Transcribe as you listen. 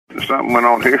Something went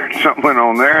on here, something went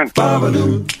on there.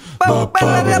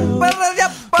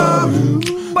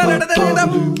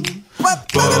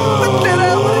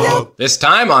 This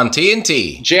time on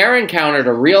TNT. Jer encountered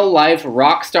a real-life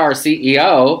rock star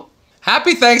CEO.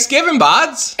 Happy Thanksgiving,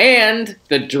 Bods. And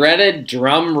the dreaded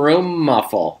drum room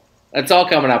muffle. That's all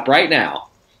coming up right now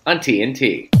on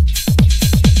TNT.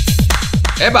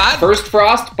 Hey, Bod. First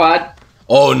frost, Bud.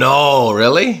 Oh, no,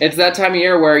 really? It's that time of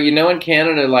year where, in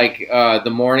Canada, the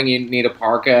morning you need a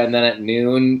parka, and then at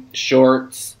noon,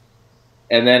 shorts,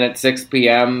 and then at 6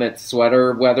 p.m., it's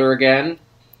sweater weather again.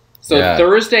 So Yeah.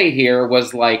 Thursday here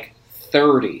was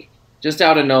 30, just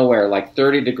out of nowhere,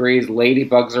 30 degrees,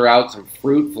 ladybugs are out, some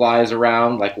fruit flies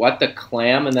around, what the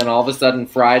clam, and then all of a sudden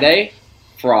Friday,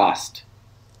 frost.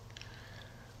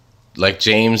 Like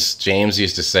James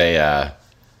used to say,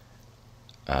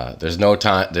 there's no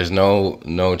time, there's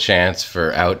no chance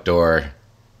for outdoor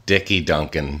Dickie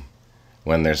Duncan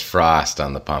when there's frost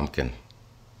on the pumpkin.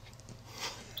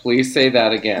 Please say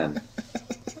that again.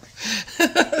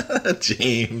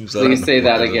 James. Please say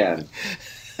that again.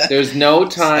 There's no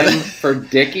time for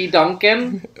Dickie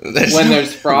Duncan when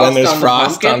there's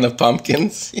frost on the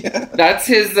pumpkins. Yeah. That's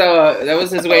his. That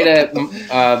was his way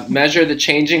to measure the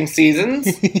changing seasons.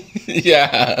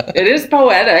 Yeah. It is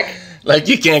poetic.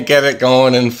 You can't get it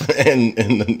going in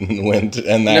the winter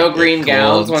and that. No green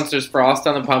gowns once there's frost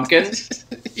on the pumpkin.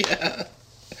 Yeah.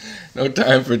 No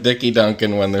time for Dickie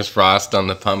Duncan when there's frost on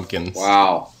the pumpkins.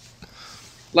 Wow.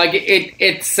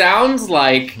 It sounds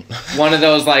like one of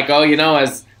those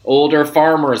as older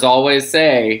farmers always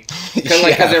say,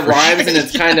 because it rhymes and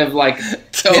it's kind of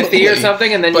pithy or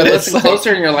something, and then you listen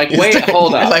closer and you're wait,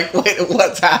 hold up. Wait,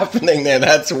 what's happening there?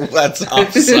 That's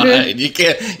offside. You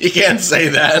can't say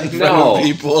that in front of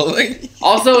people.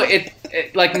 Also, it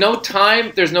no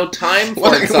time. There's no time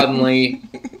for it suddenly.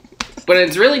 But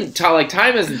it's really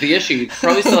time isn't the issue. You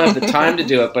probably still have the time to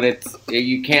do it, but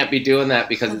you can't be doing that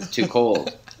because it's too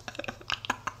cold.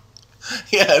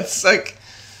 Yeah,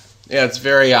 it's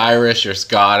very Irish or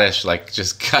Scottish,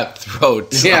 just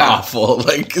cutthroat, awful. What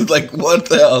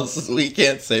the hell? We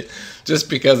can't say just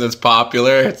because it's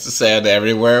popular. It's said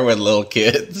everywhere with little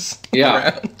kids. Yeah.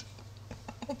 Around.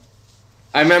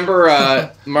 I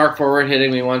remember Mark Forward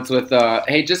hitting me once with,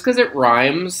 "Hey, just because it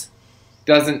rhymes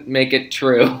doesn't make it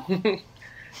true."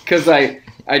 Because I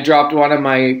dropped one of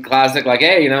my classic,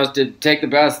 hey, to take the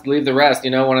best, leave the rest,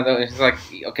 one of those. He's like,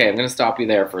 okay, I'm going to stop you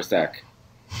there for a sec.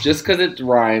 Just because it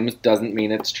rhymes doesn't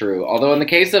mean it's true. Although in the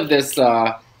case of this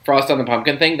frost on the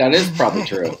pumpkin thing, that is probably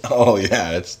true. Oh,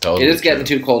 yeah, it's totally It is getting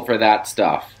too cold for that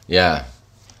stuff. Yeah.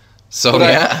 So,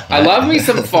 but I love me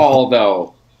some fall,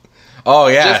 though. Oh,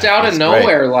 yeah. Just out of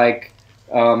nowhere,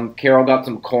 Carol got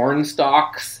some corn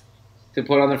stalks to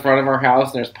put on the front of our house,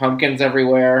 and there's pumpkins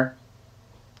everywhere.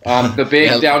 The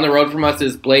big down the road from us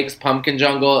is Blake's Pumpkin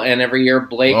Jungle, and every year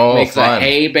Blake makes a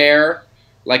hay bear,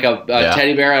 a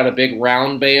teddy bear out of big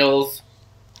round bales.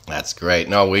 That's great.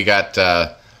 No, we got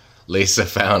Lisa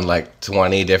found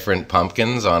 20 different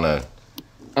pumpkins on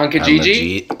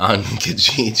Kijiji. On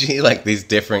Kijiji, these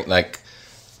different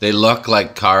they look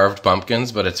like carved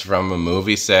pumpkins, but it's from a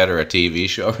movie set or a TV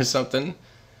show or something.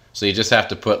 So you just have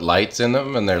to put lights in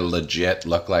them, and they're legit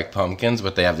look like pumpkins,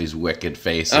 but they have these wicked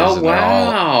faces. Oh, and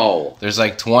wow. There's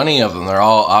 20 of them. They're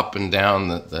all up and down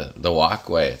the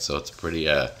walkway, so it's pretty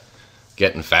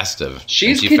getting festive.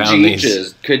 She's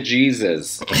Kijizes.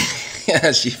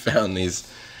 Yeah, she found these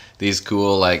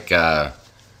cool,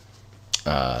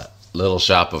 Little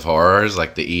Shop of Horrors,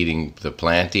 the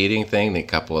plant-eating thing, a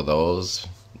couple of those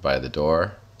by the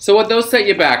door. So what those set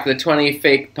you back, the 20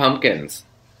 fake pumpkins?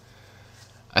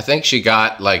 I think she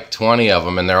got 20 of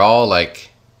them, and they're all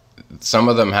some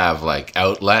of them have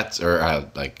outlets or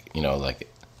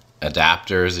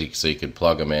adapters so you could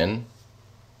plug them in.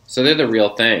 So they're the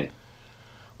real thing.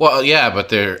 Well, yeah, but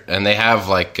they have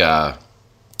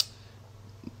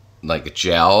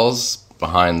gels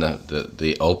behind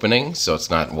the opening, so it's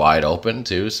not wide open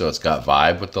too, so it's got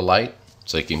vibe with the light.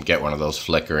 So you can get one of those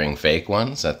flickering fake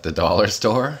ones at the dollar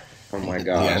store. Oh my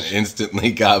gosh. Yeah,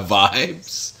 instantly got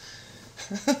vibes.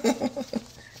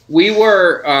 We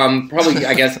were probably,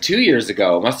 I guess, 2 years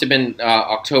ago. It must have been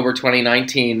October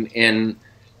 2019 in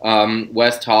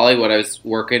West Hollywood. I was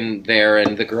working there,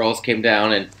 and the girls came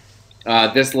down,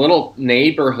 and this little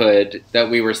neighborhood that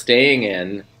we were staying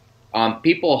in,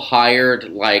 people hired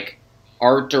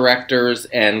art directors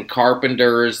and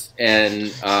carpenters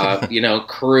and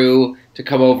crew to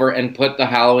come over and put the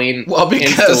Halloween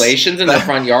installations in the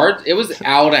front yard. It was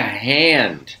out of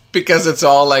hand. Because it's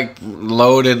all like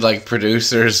loaded like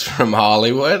producers from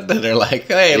Hollywood that are like,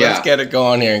 hey, let's get it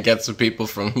going here and get some people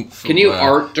from Can you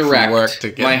art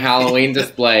direct my Halloween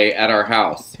display at our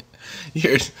house?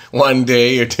 One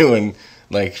day you're doing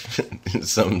like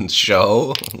some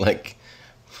show, like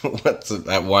what's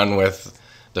that one with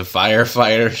the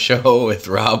firefighter show with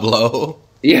Rob Lowe?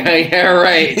 Yeah,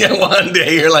 right. Yeah, one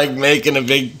day you're like making a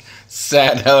big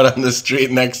set out on the street,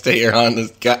 next day you're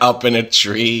up in a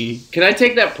tree. Can I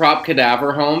take that prop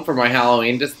cadaver home for my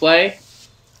Halloween display?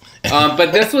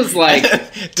 But this was like,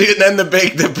 dude. Then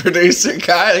the producer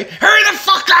guy, like, hurry the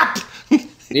fuck up!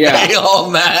 Yeah, hey,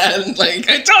 old man, like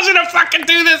I told you to fucking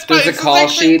do this. There's a call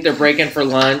sheet. They're breaking for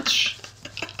lunch.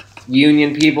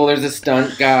 Union people. There's a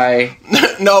stunt guy.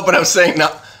 No, but I'm saying no.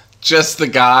 Just the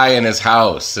guy in his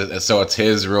house. So it's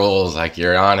his rules. Like,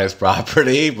 you're on his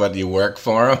property, but you work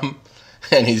for him.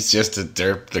 And he's just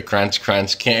the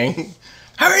crunch king.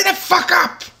 Hurry the fuck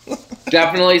up!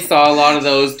 Definitely saw a lot of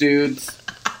those dudes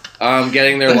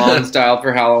getting their lawn styled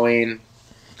for Halloween.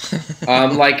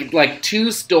 Like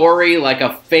 2-story, like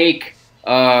a fake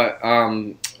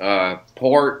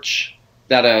porch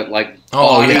that a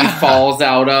body falls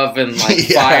out of, and like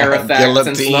fire effects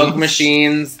guillotines. And smoke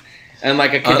machines. And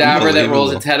like a cadaver that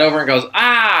rolls its head over and goes,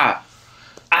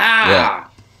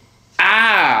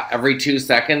 every 2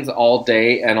 seconds, all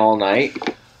day and all night.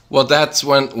 Well, that's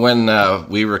when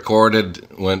we recorded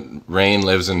when Rain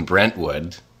lives in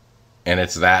Brentwood, and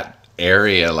it's that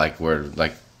area like where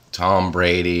like Tom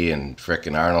Brady and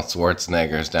frickin' Arnold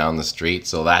Schwarzenegger's down the street.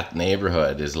 So that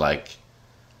neighborhood is like,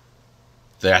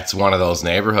 that's one of those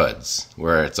neighborhoods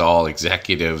where it's all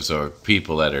executives or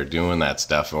people that are doing that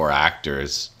stuff or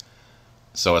actors.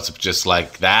 So it's just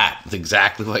like that. It's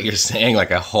exactly what you're saying.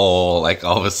 Like a whole, like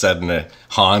all of a sudden a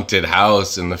haunted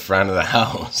house in the front of the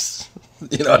house.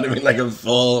 You know what I mean? Like a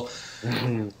full,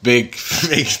 big,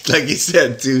 like you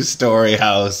said, 2-story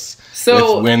house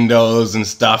with windows and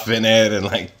stuff in it and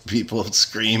like people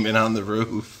screaming on the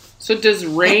roof. So does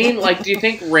Rain, do you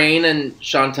think Rain and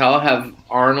Chantal have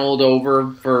Arnold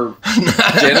over for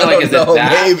dinner? Like, is it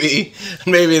that?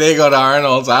 Maybe they go to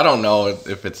Arnold's. I don't know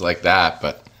if it's like that,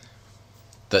 but.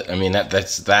 I mean,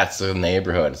 that's the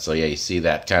neighborhood. So, yeah, you see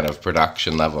that kind of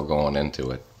production level going into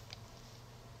it.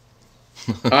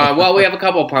 Well, we have a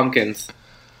couple pumpkins.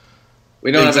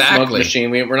 We don't have a smoke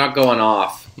machine. We're not going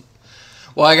off.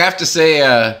 Well, I have to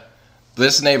say,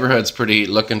 this neighborhood's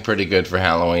looking pretty good for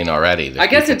Halloween already. I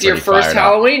guess it's your first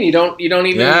Halloween. You don't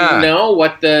even know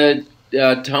what the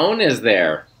tone is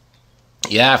there.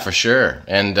 Yeah, for sure.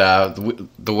 And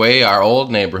the way our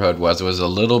old neighborhood was a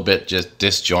little bit just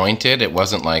disjointed. It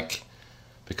wasn't like,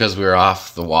 because we were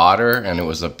off the water and it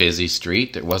was a busy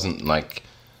street, it wasn't like,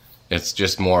 it's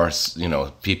just more,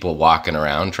 people walking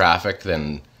around traffic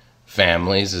than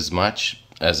families as much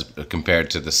as compared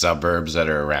to the suburbs that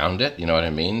are around it. You know what I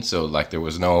mean? So like there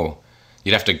was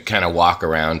you'd have to kind of walk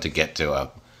around to get to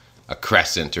a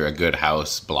crescent or a good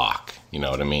house block. You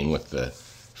know what I mean?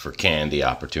 For candy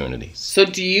opportunities. So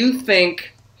do you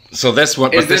think... So this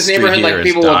one... Is this neighborhood like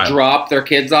people will drop their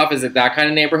kids off? Is it that kind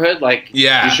of neighborhood? Like,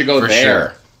 yeah, you should go there.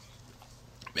 Sure.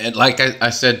 And like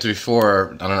I said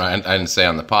before, I don't know, I didn't say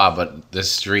on the pod, but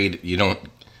this street, you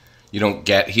don't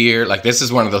get here. Like, this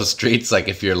is one of those streets, like,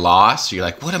 if you're lost, you're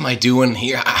like, what am I doing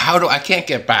here? I can't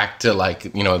get back to,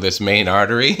 like, this main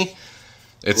artery.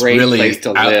 It's great really place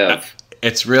to live.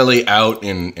 It's really out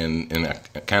in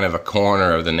a kind of a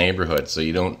corner of the neighborhood, so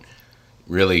you don't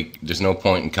really, there's no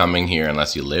point in coming here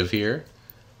unless you live here.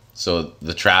 So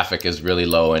the traffic is really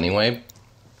low anyway.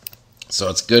 So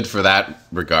it's good for that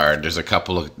regard. There's a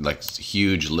couple of like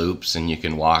huge loops and you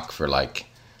can walk for like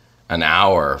an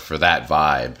hour for that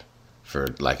vibe,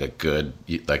 for like a good,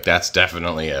 like it's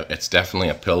definitely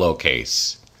a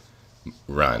pillowcase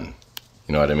run.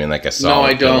 You know what I mean? Like a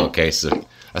solid pillowcase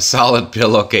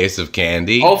of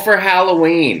candy. Oh, for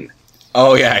Halloween.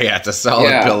 Oh, yeah. It's a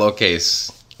solid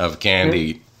pillowcase of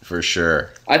candy for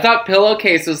sure. I thought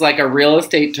pillowcase was like a real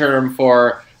estate term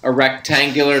for a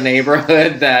rectangular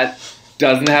neighborhood that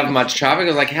doesn't have much traffic. I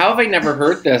was like, how have I never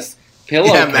heard this?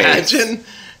 Pillowcase. Yeah, imagine.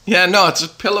 Yeah, no, it's a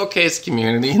pillowcase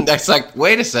community. And that's like,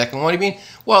 wait a second, what do you mean?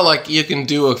 Well, like, you can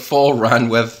do a full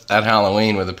run at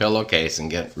Halloween with a pillowcase and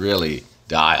get really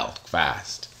dialed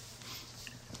fast.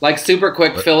 Like super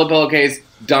quick, fill a pillowcase,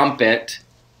 dump it,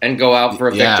 and go out for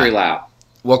a victory lap.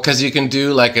 Well, because you can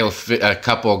do like a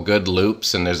couple good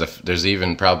loops, and there's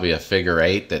even probably a figure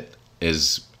eight that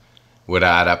would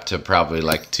add up to probably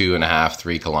like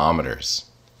 2.5-3 kilometers,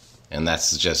 and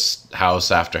that's just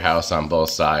house after house on both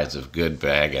sides of good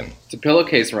bagging. It's a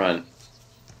pillowcase run.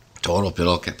 Total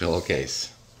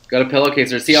pillowcase. Got a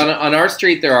pillowcase. See, on our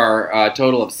street there are a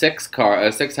total of six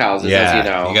houses, as you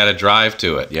know. You got to drive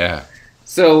to it, yeah.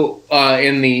 So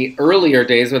in the earlier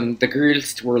days when the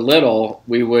girls were little,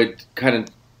 we would kind of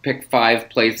pick 5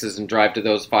 places and drive to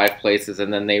those 5 places,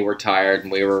 and then they were tired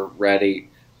and we were ready.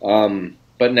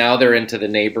 But now they're into the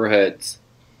neighborhoods.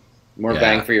 More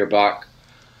bang for your buck.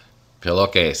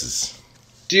 Pillowcases.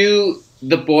 Do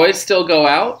the boys still go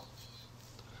out?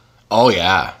 Oh,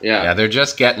 yeah. Yeah, they're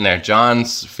just getting there.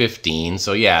 John's 15,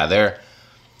 so yeah, they're,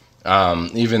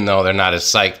 even though they're not as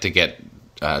psyched to get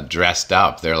dressed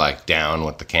up, they're like down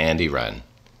with the candy run.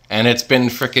 And it's been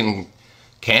freaking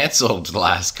canceled the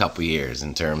last couple years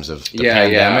in terms of the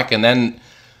pandemic. Yeah. And then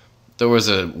there was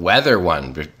a weather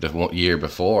one the year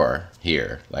before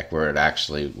here, like where it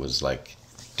actually was like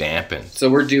dampened. So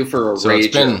we're due for a rager.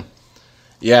 It's been,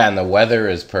 yeah, and the weather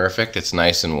is perfect. It's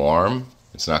nice and warm.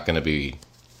 It's not going to be,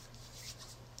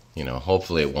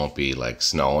 hopefully it won't be like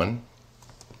snowing,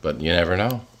 but you never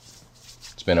know.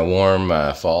 It's been a warm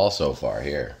fall so far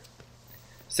here.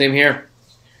 Same here.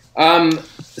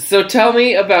 So tell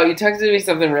me about, you texted me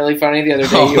something really funny the other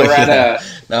day. You were at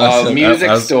a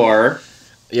music store.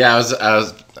 Yeah, I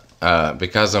was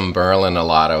because I'm Berlin a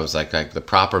lot. I was like the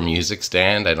proper music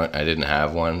stand. I didn't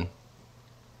have one,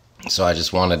 so I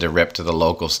just wanted to rip to the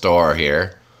local store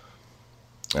here.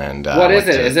 And what is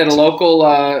it? Is it a local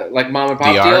like mom and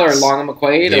pop deal or Long and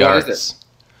McQuaid? The or Arts. What is it?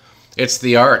 It's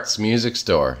the Arts music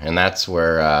store, and that's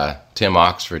where Tim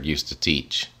Oxford used to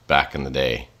teach back in the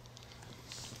day.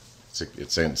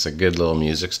 It's a good little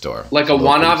music store. Like a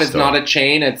one-off. It's not a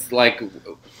chain. It's like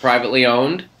privately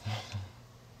owned.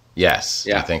 Yes,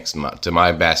 yeah. I think to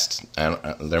my best.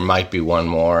 There might be one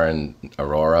more in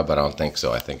Aurora, but I don't think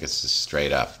so. I think it's just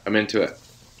straight up. I'm into it.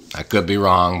 I could be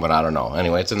wrong, but I don't know.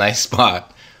 Anyway, it's a nice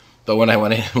spot. But when I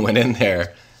went in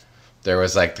there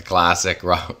was like the classic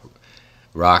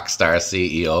rock star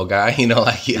CEO guy.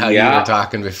 Like how you were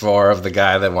talking before of the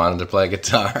guy that wanted to play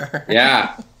guitar.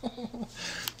 Yeah.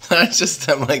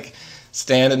 I'm like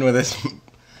standing with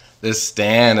this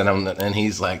stand, and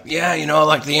he's like, yeah,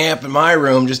 like the amp in my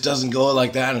room just doesn't go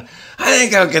like that. And I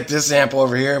think I'll get this amp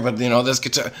over here, but this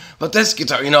guitar,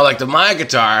 like my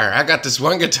guitar, I got this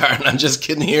one guitar, and I'm just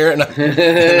kidding here, and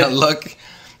I look,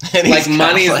 and like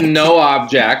money's no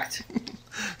object.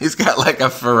 He's got like a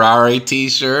Ferrari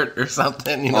T-shirt or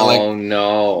something, Oh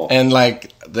no! And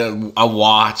like a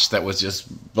watch that was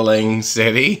just Bling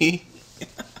City.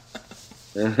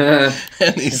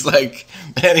 And he's like,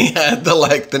 and he had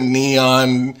the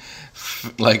neon,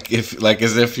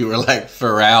 as if you were like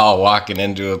Pharrell walking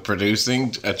into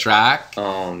producing a track.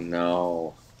 Oh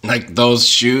no! Like those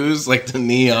shoes, like the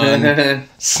neon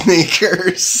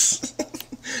sneakers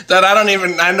that I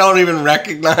don't even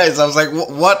recognize. I was like,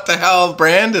 what the hell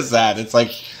brand is that? It's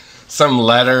like some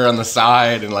letter on the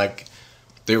side, and like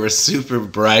they were super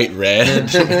bright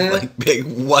red, like big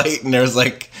white, and there was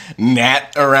like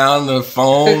net around the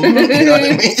foam. You know what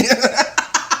I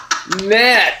mean?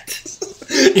 Net.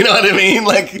 You know what I mean?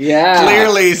 Like,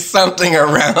 clearly something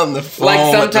around the foam.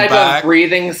 Like some type of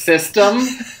breathing system,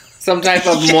 some type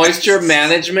of moisture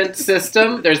management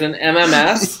system. There's an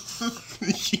MMS.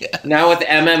 Yeah. Now with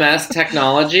MMS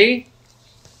technology.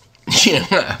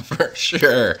 Yeah, for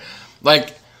sure.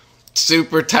 Like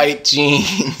super tight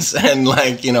jeans and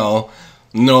like, no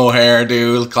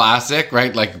hairdo, classic,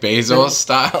 right? Like Bezos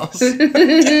styles.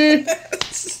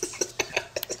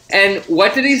 And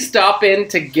what did he stop in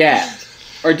to get?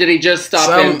 Or did he just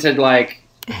stop in to like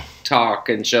talk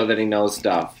and show that he knows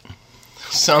stuff?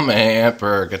 Some amp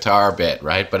or guitar bit,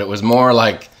 right? But it was more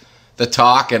like the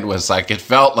talking was like, it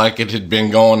felt like it had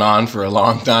been going on for a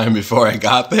long time before I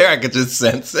got there. I could just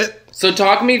sense it. So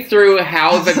talk me through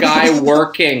how the guy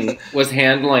working was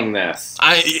handling this.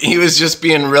 He was just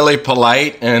being really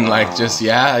polite and like just,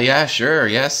 yeah, sure,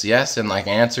 yes, and like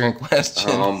answering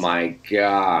questions. Oh my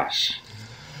gosh.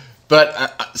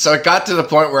 But so it got to the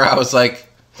point where I was like,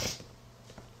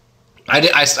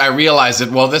 I realized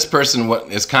that, well, this person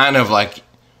is kind of like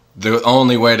the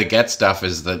only way to get stuff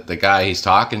is the guy he's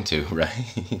talking to,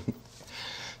 right?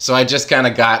 So I just kind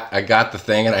of got the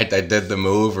thing, and I did the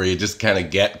move where you just kind of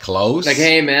get close. Like,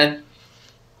 hey, man.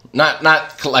 Not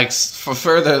like for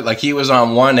further, like he was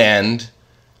on one end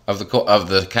of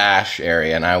the cash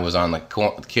area, and I was on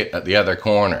the other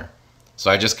corner.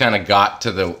 So I just kind of got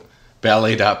to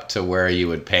bellied up to where you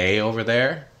would pay over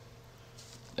there,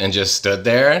 and just stood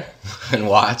there and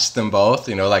watched them both.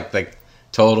 Like the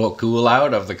total cool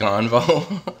out of the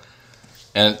convo.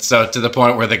 And so to the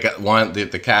point where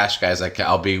the cash guy's like,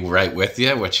 I'll be right with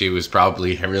you, which he was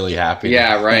probably really happy.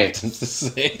 Yeah, right. To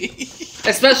say.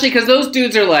 Especially because those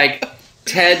dudes are like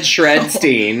Ted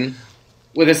Shredstein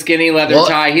with a skinny leather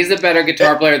tie. He's a better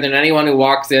guitar player than anyone who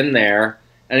walks in there.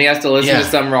 And he has to listen to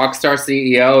some rock star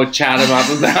CEO chat him up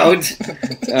about.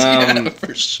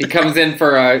 For sure. He comes in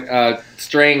for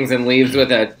strings and leaves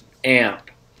with an amp.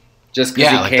 Just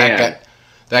because he can.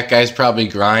 That guy's probably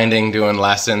grinding, doing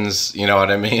lessons, you know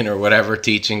what I mean, or whatever,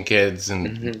 teaching kids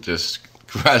and just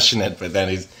crushing it. But then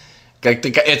he's like,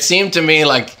 it seemed to me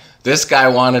like this guy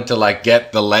wanted to like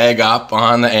get the leg up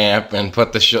on the amp and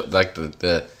put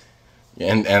the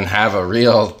and have a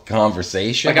real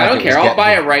conversation. Like I don't care, I'll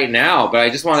buy it right now, but I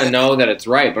just want to know that it's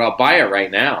right. But I'll buy it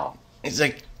right now. He's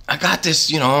like, I got this,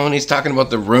 you know, and he's talking about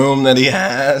the room that he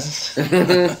has,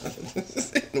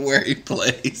 where he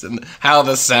plays, and how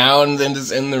the sound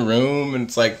is in the room, and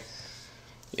it's like,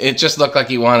 it just looked like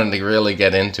he wanted to really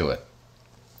get into it.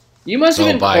 You must have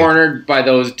been cornered by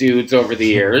those dudes over the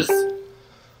years.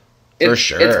 For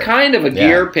sure. It's kind of a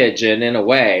gear pigeon in a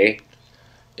way.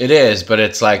 It is, but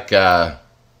it's like, I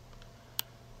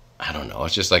don't know,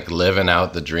 it's just like living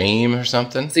out the dream or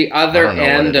something. It's the other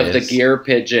end of the gear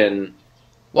pigeon.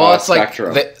 Well, it's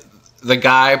spectrum. Like the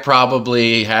guy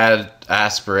probably had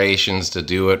aspirations to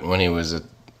do it when he was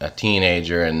a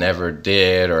teenager and never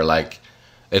did, or like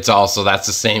it's also that's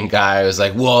the same guy who's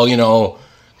like, well, you know,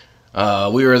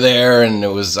 we were there and it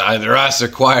was either us or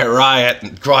Quiet Riot,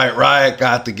 and Quiet Riot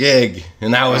got the gig,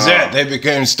 and that was it. They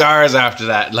became stars after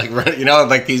that. Like, you know,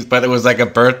 like but it was like a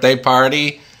birthday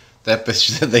party that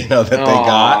they know that they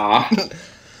got.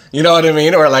 You know what I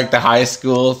mean? Or like the high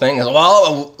school thing.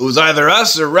 Well, it was either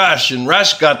us or Rush, and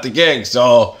Rush got the gig,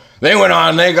 so they went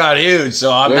on, they got huge.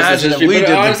 So I imagine if we did.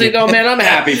 Honestly, though, man, I'm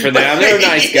happy for them. They're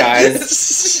nice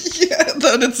guys. Yeah,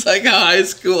 but it's like a high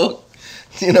school,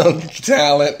 you know,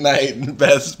 talent night and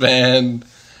best band.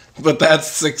 But that's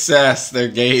success. Their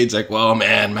gauge, like, well,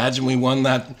 man, imagine we won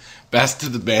that best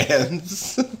of the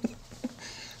bands.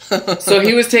 So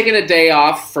he was taking a day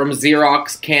off from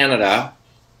Xerox Canada.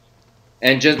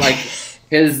 And just like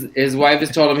his wife has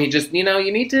told him, he just, you know,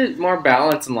 you need to more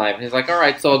balance in life. And he's like, all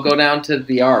right, so I'll go down to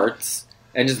the arts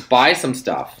and just buy some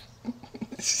stuff.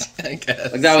 I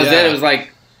guess. Like that was it. It was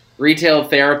like retail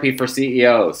therapy for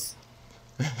CEOs.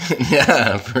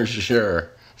 Yeah, for sure.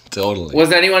 Totally.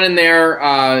 Was anyone in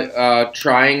there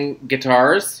trying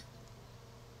guitars?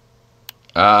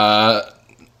 There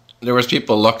was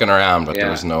people looking around, but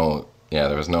there was no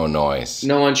noise.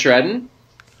 No one shredding?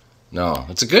 No,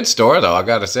 it's a good store though. I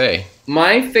gotta say,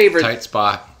 my favorite tight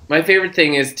spot. My favorite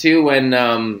thing is too when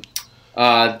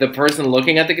the person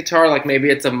looking at the guitar, like maybe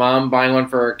it's a mom buying one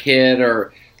for her kid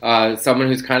or someone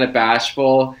who's kind of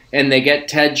bashful, and they get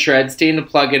Ted Shredstein to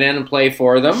plug it in and play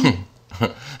for them.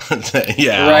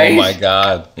 Yeah. Right? Oh my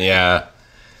God. Yeah.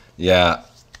 Yeah.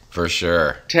 For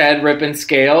sure. Ted ripping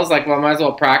scales. Like, well, I might as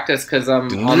well practice because I'm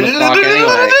on the clock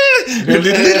anyway.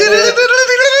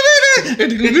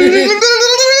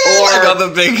 Or I got the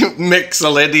big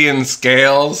Mixolydian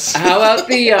scales. How about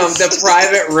the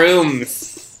private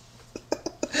rooms?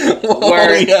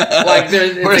 Where like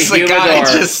there's a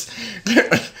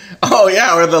humidor. Oh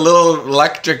yeah, or the little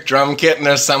electric drum kit, and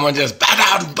there's someone just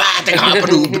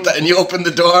and you open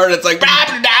the door and it's like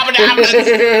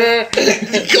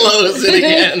close it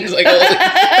again. It's like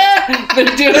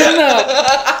they're doing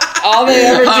all they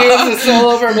ever do is a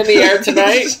solo from In the Air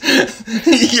Tonight.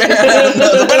 Yeah.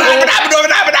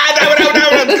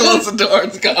 Close the door,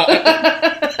 it's gone.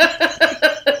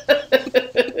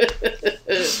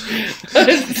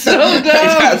 It's so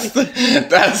dumb.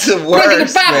 That's the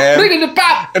worst, man. Bring the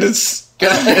pop. And it's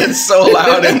so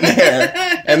loud in there,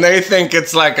 and they think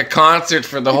it's like a concert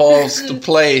for the whole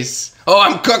place. Oh,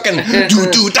 I'm cooking.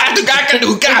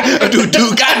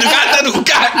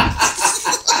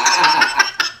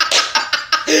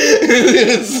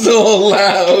 It's so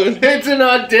loud. It's an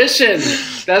audition.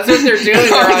 That's what they're doing.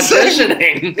 They're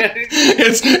auditioning.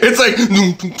 It's like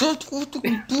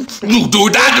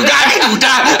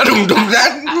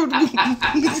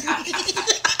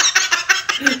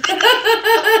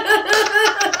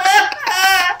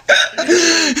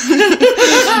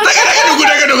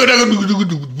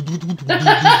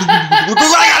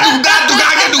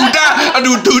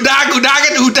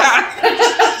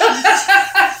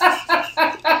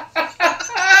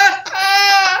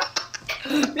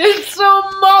It's so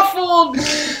muffled.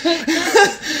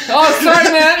 Oh,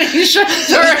 sorry, man. You shut the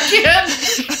door again.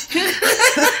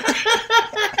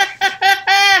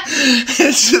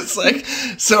 It's just like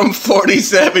some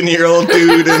 47-year-old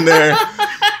dude in there.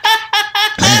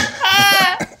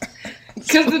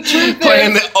 Because the truth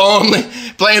playing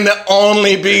the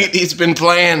only beat he's been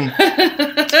playing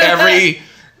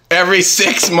every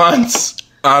 6 months.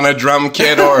 on a drum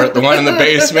kit, or the one in the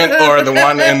basement, or the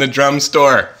one in the drum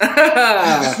store?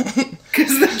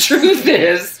 Because the truth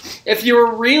is, if you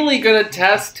were really going to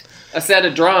test a set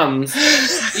of drums,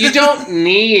 you don't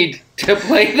need to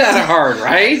play that hard,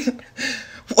 right?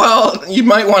 Well, you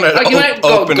might want to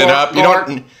open it up.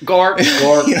 Gork.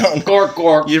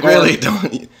 You really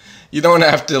don't. You don't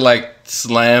have to like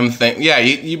slam things. Yeah,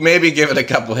 you maybe give it a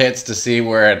couple hits to see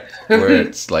where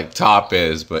its like top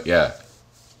is, but yeah,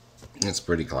 it's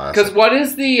pretty classic. Because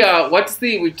what's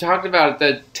the we talked about it,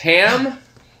 the TAM?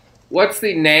 What's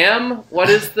the NAM? What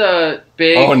is the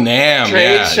big NAM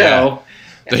trade show?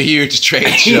 Yeah. The huge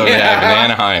trade show they have in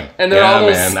Anaheim. And they're all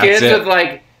those skids with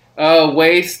like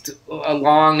waist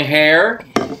long hair.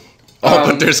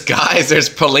 But there's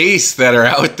police that are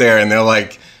out there, and they're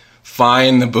like,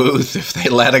 fine the booth if they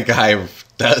let a guy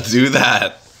do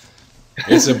that.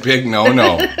 It's a big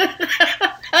no-no.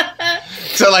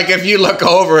 So, like, if you look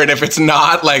over and if it's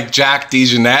not, like, Jack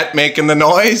DeJohnette making the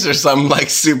noise or some, like,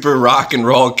 super rock and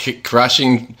roll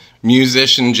crushing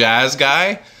musician jazz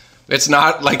guy, it's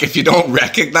not, like, if you don't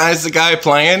recognize the guy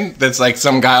playing, that's, like,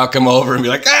 some guy will come over and be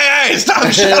like, hey,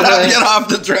 stop, shut up, get off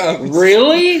the drums.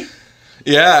 Really?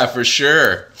 Yeah, for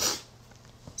sure.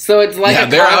 So it's like a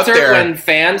concert when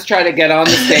fans try to get on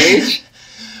the stage?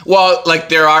 Well, like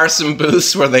there are some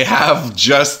booths where they have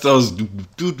just those like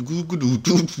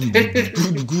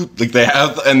they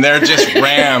have, and they're just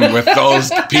rammed with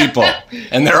those people,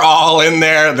 and they're all in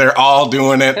there, they're all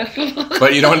doing it,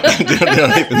 but you don't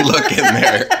even look in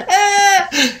there.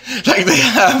 Like they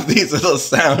have these little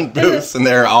sound booths, and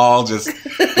they're all just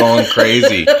going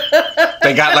crazy.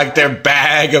 They got like their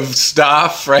bag of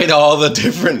stuff, right? All the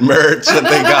different merch that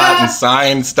they got and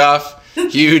signed stuff,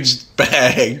 huge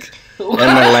bag. And they're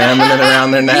laminate around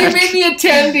their neck. You mean the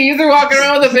attendees are walking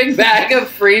around with a big bag of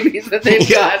freebies that they've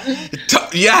gotten?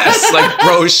 Yes, like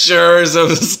brochures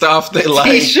of stuff they like.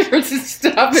 T-shirts and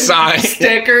stuff and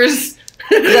stickers.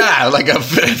 Yeah, like a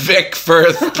Vic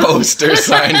Firth poster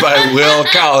signed by Will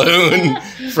Calhoun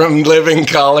from Living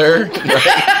Colour.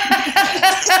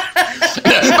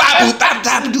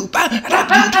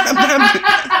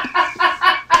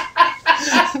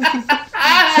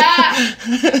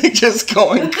 Just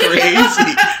going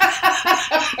crazy.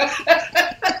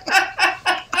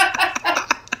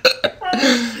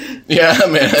 Yeah,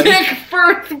 man. Vic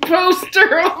Firth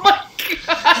poster. Oh my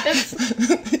god.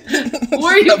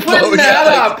 Where are you putting that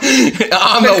up?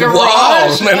 On the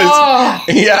wall.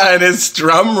 In his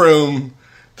drum room.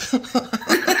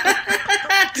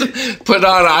 Put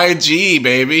on IG,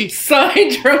 baby.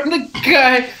 Signed from the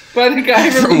guy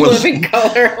from Living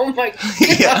Colour. Oh my god.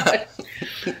 Yeah.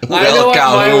 I know what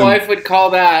my wife would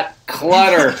call that.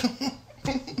 Clutter.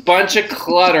 Bunch of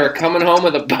clutter. Coming home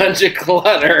with a bunch of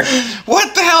clutter.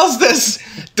 What the hell's this?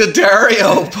 The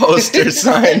Dario poster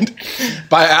signed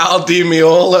by Al Di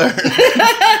Meola.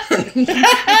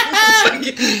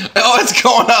 It's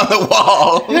going on the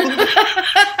wall.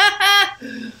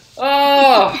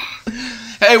 Oh.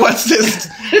 Hey, what's this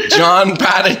John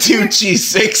Patitucci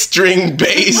 6-string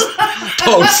bass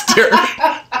poster?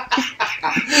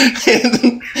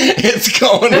 It's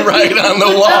going right on the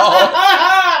wall.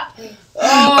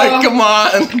 Oh. Like, come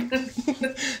on.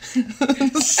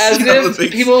 As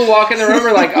if people walk in the room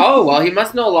are like, oh, well, he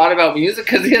must know a lot about music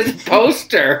because he has a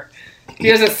poster. He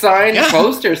has a signed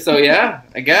poster, so yeah,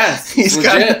 I guess. He's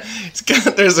got,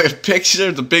 there's a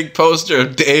picture, the big poster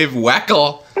of Dave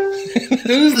Weckl.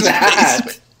 Who's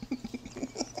that?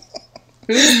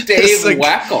 Who's Dave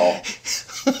Weckl?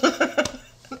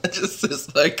 Just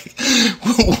this like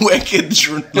wicked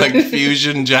like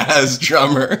fusion jazz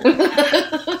drummer.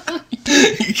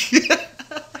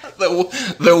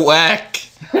 the whack.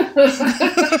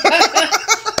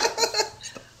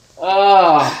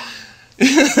 Oh.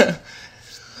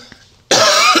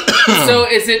 So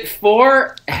is it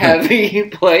for heavy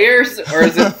players or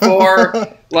is it for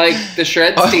like the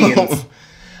Shreds teams?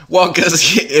 Well,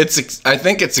 because I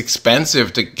think it's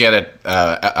expensive to get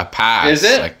a pass. Is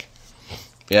it? Like,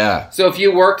 yeah. So if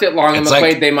you worked at Long and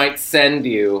McQuaid, they might send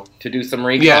you to do some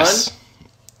recon? Yes.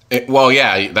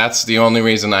 Yeah, that's the only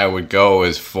reason I would go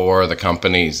is for the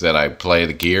companies that I play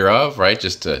the gear of, right?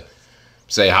 Just to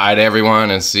say hi to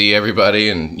everyone and see everybody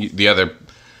and the other.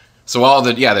 So all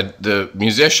the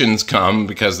musicians come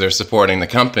because they're supporting the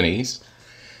companies.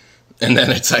 And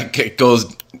then it's like it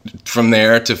goes from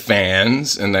there to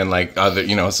fans and then like other,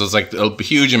 so it's like a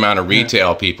huge amount of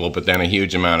retail people, but then a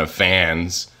huge amount of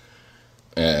fans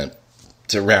to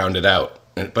round it out.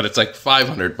 But it's like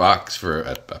 $500 for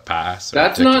a pass.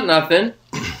 That's not nothing.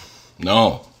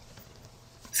 No.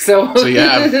 So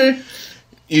you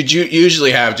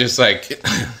usually have just like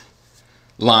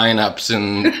lineups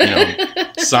and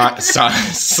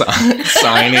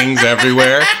signings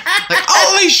everywhere. Like,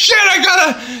 holy shit! I got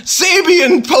a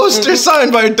Sabian poster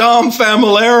signed by Dom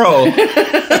Famularo.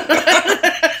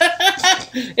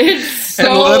 It's so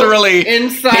and literally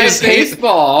inside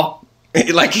baseball.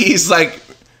 He's like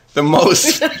the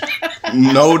most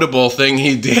notable thing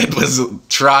he did was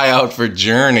try out for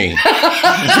Journey.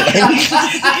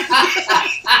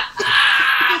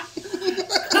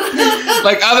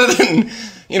 Like, other than,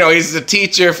 he's a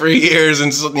teacher for years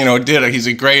and, he's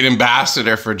a great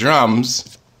ambassador for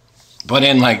drums. But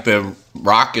in, like, the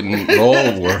rock and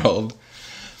roll world,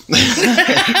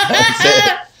 that's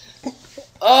it.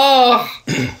 Oh.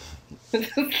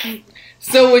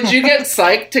 So would you get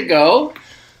psyched to go?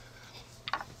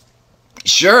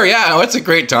 Sure, yeah. Oh, it's a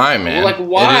great time, man. Like,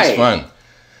 why? It is fun.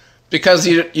 Because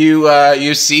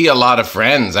you see a lot of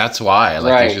friends. That's why.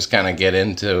 Like, right. You just kind of get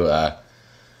into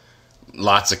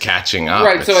lots of catching up.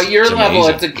 Right. So at your level,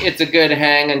 amazing. it's a good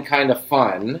hang and kind of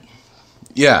fun.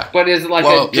 Yeah. But is it like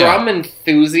a drum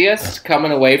enthusiast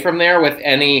coming away from there with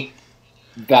any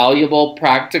valuable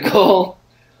practical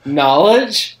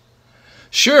knowledge?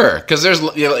 Sure, because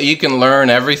you can learn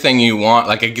everything you want.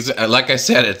 Like I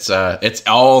said, it's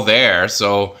all there,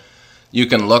 so you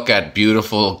can look at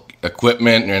beautiful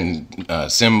equipment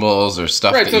and cymbals or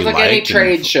stuff that you like. Right, so it's like any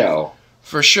trade show.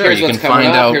 For sure, here's you can find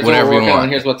out whatever you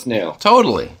want. Here's what's new.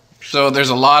 Totally. So there's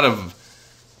a lot of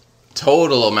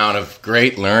total amount of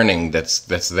great learning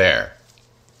that's there.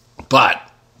 But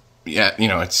yeah,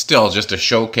 it's still just a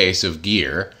showcase of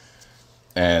gear.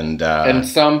 And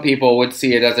some people would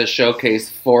see it as a showcase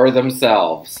for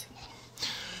themselves.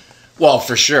 Well,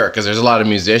 for sure, because there's a lot of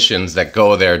musicians that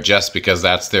go there just because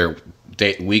that's their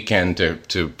weekend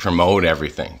to promote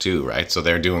everything too, right? So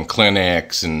they're doing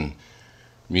clinics, and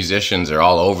musicians are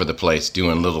all over the place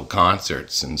doing little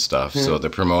concerts and stuff. So they're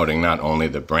promoting not only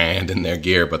the brand and their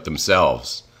gear, but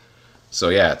themselves. So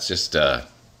yeah, it's just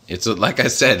like I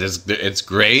said, it's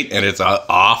great and it's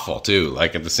awful too,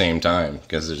 like at the same time,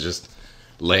 because there's just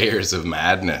layers of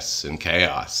madness and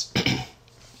chaos.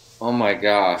 Oh my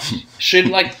gosh. Should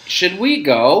we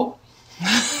go?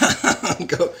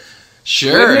 Go.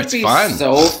 Sure, Wouldn't it's it be fun.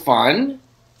 So fun.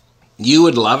 You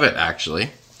would love it, actually.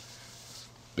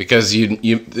 Because you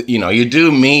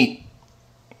do meet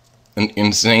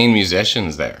insane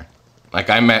musicians there.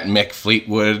 Like, I met Mick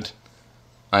Fleetwood.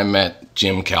 I met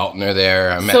Jim Keltner there.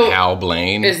 I met Hal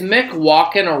Blaine. Is Mick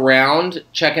walking around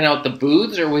checking out the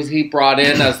booths, or was he brought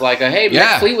in as like hey,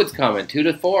 Mick Fleetwood's coming 2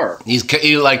 to 4?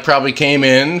 He like probably came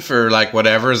in for like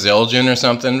whatever, Zildjian or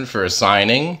something, for a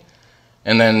signing,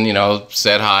 and then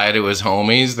said hi to his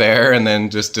homies there, and then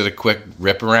just did a quick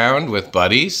rip around with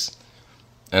buddies,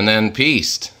 and then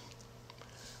peaced.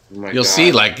 Oh You'll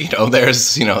see, like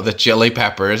there's the Chili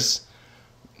Peppers.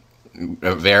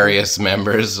 Various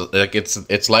members, like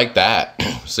it's like that.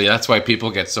 So that's why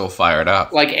people get so fired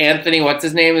up. Like Anthony, what's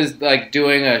his name, is like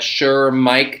doing a Shure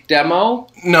mic demo?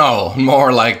 No,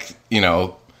 more like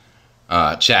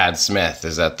Chad Smith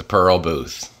is at the Pearl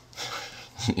booth,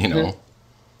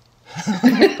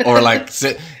 or like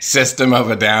System of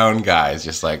a Down guys,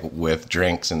 just like with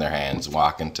drinks in their hands,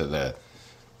 walking to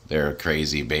their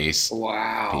crazy bass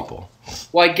people.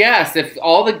 Well, I guess if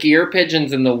all the gear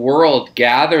pigeons in the world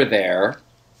gather there,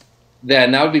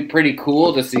 then that would be pretty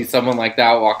cool to see someone like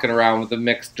that walking around with a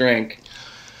mixed drink.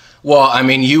 Well, I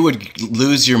mean, you would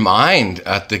lose your mind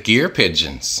at the gear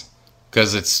pigeons,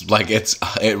 because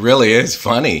it really is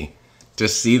funny to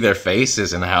see their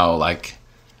faces and how like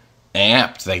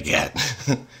amped they get.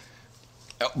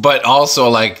 But also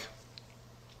like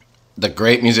the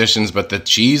great musicians, but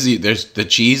there's the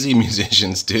cheesy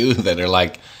musicians too that are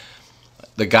like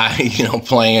the guy,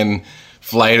 playing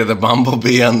Flight of the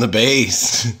Bumblebee on the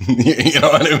bass. You know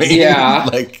what I mean? Yeah.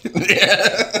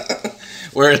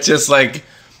 Where it's just like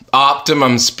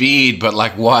optimum speed, but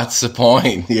like, what's the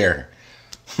point here?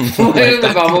 Flight of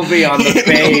the Bumblebee on the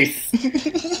bass.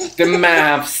 The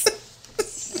maps.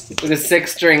 With a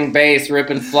 6-string bass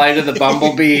ripping Flight of the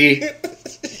Bumblebee.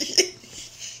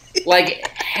 Like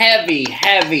heavy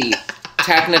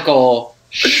technical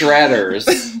shredders.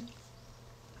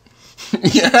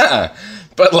 Yeah,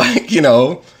 but like,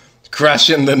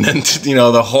 crushing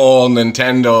the whole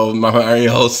Nintendo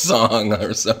Mario song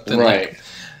or something. Right. Like,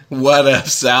 what a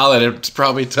salad. It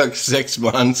probably took 6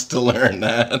 months to learn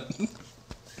that.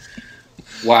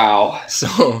 Wow.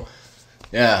 So,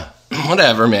 yeah,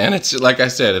 whatever, man. It's like I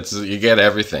said, you get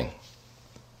everything.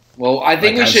 Well, I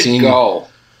think we should go.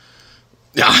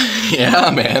 Yeah,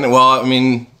 man. Well, I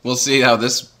mean, we'll see how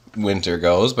this winter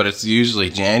goes, but it's usually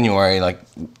January, like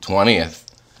 20th,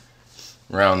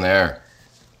 around there.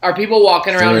 Are people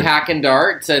walking around They're- hacking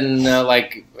darts and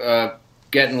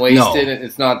getting wasted? No.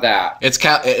 It's not that. It's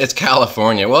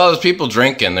California. Well, there's people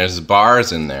drinking. There's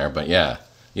bars in there, but yeah,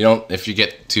 you don't. If you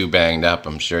get too banged up,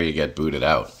 I'm sure you get booted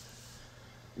out.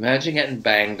 Imagine getting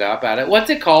banged up at it. What's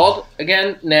it called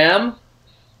again? NAMM?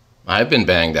 I've been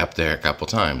banged up there a couple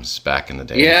times back in the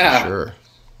day. Yeah. For sure.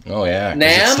 Oh yeah. 'cause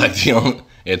NAMM? It's like the only.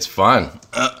 It's fun.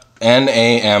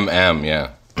 NAMM. Yeah.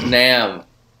 NAMM. Know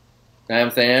what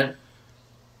I'm saying?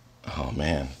 Oh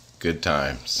man, good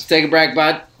times. Let's take a break,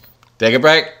 bud. Take a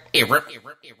break.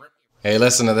 Hey,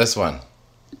 listen to this one.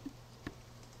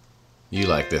 You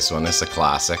like this one? This is a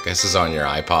classic. This is on your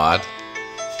iPod.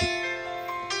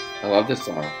 I love this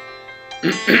song.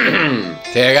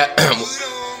 Okay, I got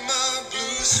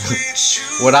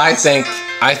what I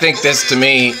think this to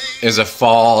me is a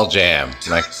fall jam.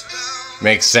 Like,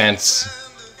 makes sense.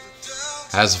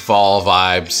 Has fall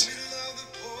vibes.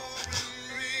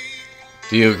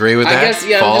 Do you agree with that? I guess,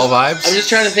 yeah. Fall I'm vibes? just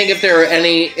trying to think if there's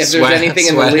anything in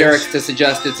the Sweaters. lyrics to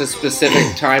suggest it's a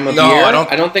specific time of No, year. I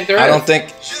don't think there is. I don't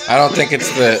think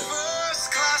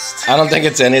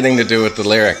it's anything to do with the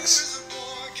lyrics.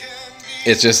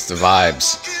 It's just the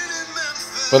vibes.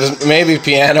 But maybe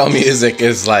piano music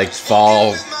is like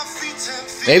fall.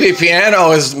 Maybe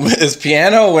piano is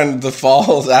piano when the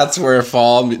fall. That's where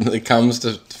fall comes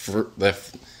to the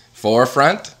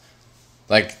forefront.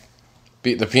 Like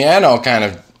the piano kind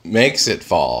of makes it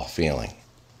fall feeling.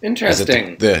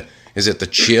 Interesting. Is it the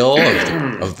chill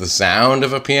of the sound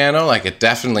of a piano? Like, it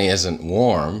definitely isn't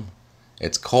warm.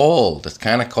 It's cold. It's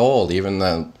kind of cold. Even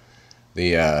the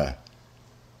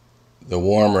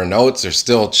warmer notes are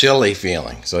still chilly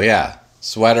feeling. So yeah,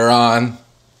 sweater on.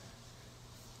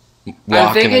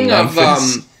 I'm thinking in of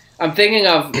Memphis.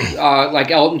 like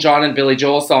Elton John and Billy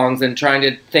Joel songs and trying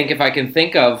to think if I can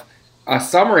think of a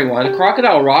summery one.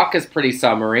 Crocodile Rock is pretty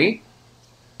summery,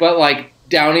 but like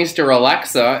Downeaster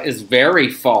Alexa is very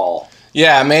fall.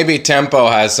 Yeah, maybe tempo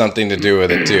has something to do with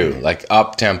it too. Like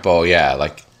up tempo, yeah.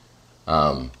 Like,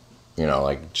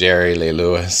 like Jerry Lee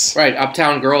Lewis. Right,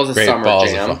 Uptown Girls is Great summer balls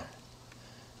of jam. fun.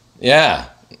 Yeah.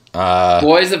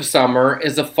 Boys of Summer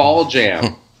is a fall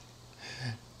jam.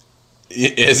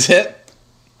 Is it?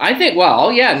 I think,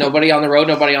 well, yeah, nobody on the road,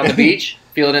 nobody on the beach.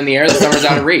 Feel it in the air, the summer's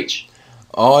out of reach.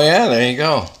 Oh yeah, there you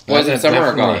go. Boys of Summer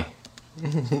are gone.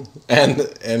 and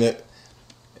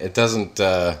it doesn't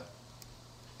have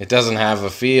a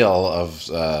feel of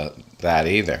that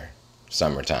either.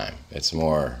 Summertime. It's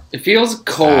more. It feels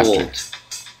cold. After.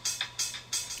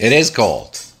 It is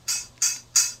cold.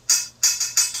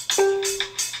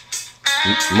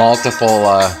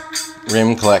 Multiple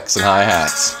rim clicks and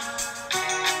hi-hats.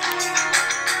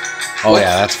 Oh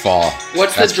yeah, that's fall.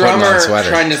 What's That's the putting on drummer sweater.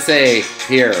 trying to say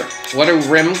here? What do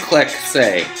rim clicks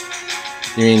say?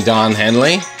 You mean Don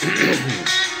Henley?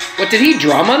 What, did he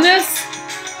drum on this?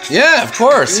 Yeah, of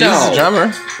course. No. He's the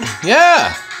drummer.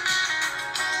 Yeah.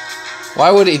 Why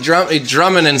would he drum? He's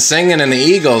drumming and singing in the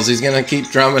Eagles. He's gonna keep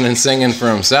drumming and singing for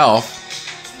himself.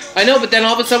 I know, but then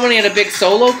all of a sudden when he had a big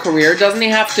solo career, doesn't he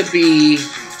have to be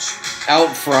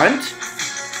out front?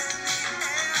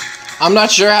 I'm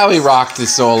not sure how he rocked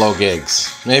his solo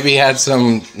gigs. Maybe he had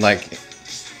some like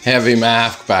heavy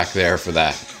math back there for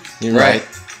that. You're right.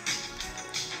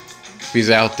 If he's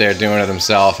out there doing it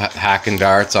himself, hacking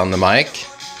darts on the mic.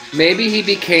 Maybe he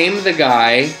became the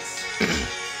guy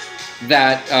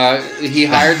that he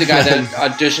hired the guy that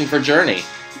auditioned for Journey.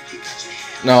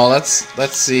 No, let's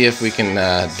see if we can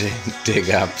dig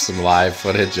up some live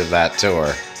footage of that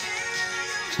tour.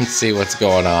 Let's see what's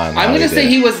going on. I'm going to say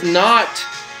he was not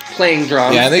playing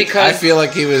drums. Yeah, I because, feel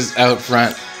like he was out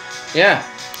front. Yeah.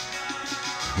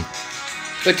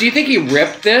 But do you think he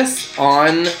ripped this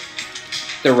on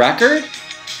the record?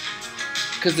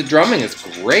 Because the drumming is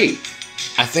great.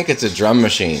 I think it's a drum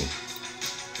machine.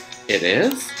 It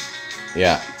is?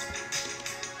 Yeah.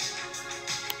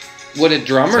 Would a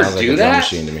drummer Sounds like do a drum that?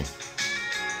 machine to me.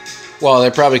 Well, they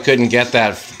probably couldn't get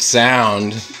that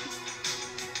sound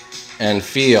and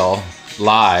feel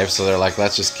live, so they're like,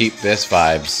 let's just keep this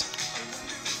vibes.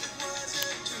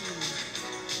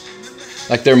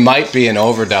 Like, there might be an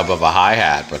overdub of a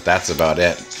hi-hat, but that's about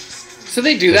it. So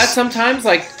they do that sometimes?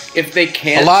 Like, if they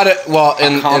can't A lot of, well,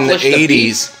 in the accomplish the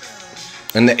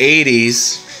 80s, in the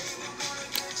 80s,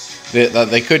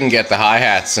 they couldn't get the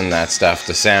hi-hats and that stuff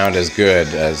to sound as good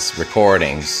as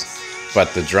recordings,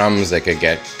 but the drums, they could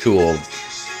get cool,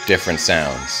 different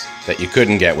sounds that you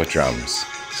couldn't get with drums.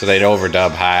 So they'd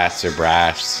overdub hats or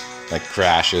brass, like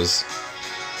crashes.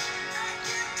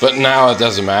 But now it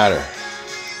doesn't matter.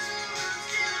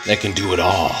 They can do it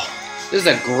all. This is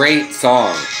a great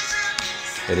song.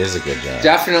 It is a good jam.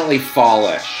 Definitely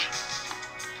fallish.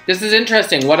 This is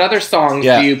interesting. What other songs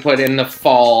do you put in the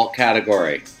fall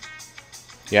category?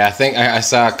 Yeah, I think I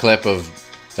saw a clip of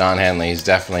Don Henley. He's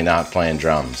definitely not playing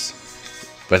drums.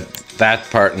 But that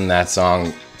part in that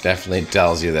song definitely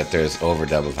tells you that there's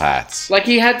overdub of hats. Like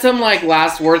he had some like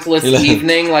Last Worthless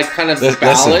Evening, like kind of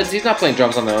ballads. He's not playing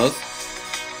drums on those.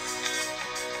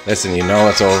 Listen, you know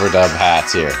it's overdub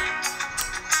hats here.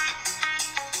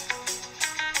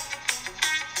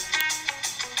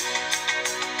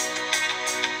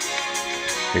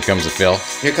 Here comes the fill.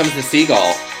 Here comes the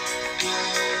seagull.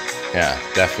 Yeah,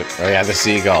 definitely. Oh yeah, the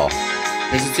seagull.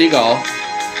 There's a seagull.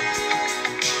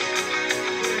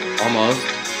 Almost.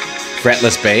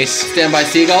 Fretless bass. Stand by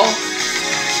Seagull.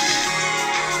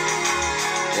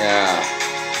 Yeah.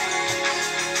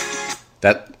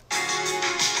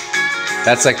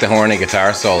 That's like the horny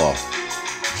guitar solo.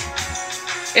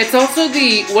 It's also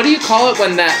the, what do you call it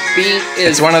when that beat is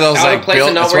it's one of those, out like, of place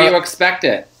and not where you expect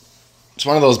it? It's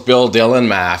one of those Bill Dylan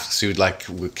masks who'd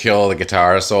would kill the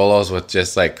guitar solos with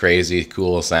just like crazy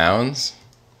cool sounds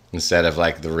instead of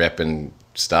like the ripping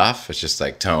stuff. It's just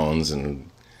like tones and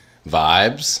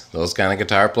vibes. Those kind of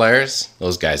guitar players,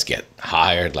 those guys get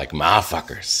hired like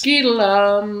motherfuckers.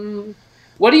 Skeetalum.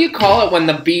 What do you call it when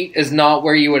the beat is not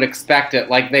where you would expect it?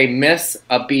 Like they miss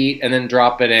a beat and then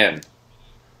drop it in.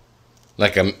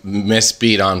 Like a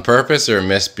misbeat on purpose or a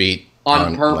misbeat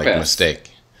on purpose? Like mistake.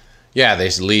 Yeah,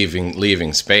 they're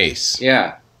leaving space.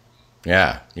 Yeah.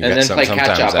 Yeah. And then play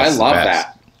catch up. I love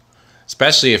that.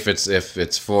 Especially if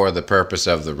it's for the purpose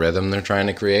of the rhythm they're trying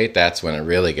to create, that's when it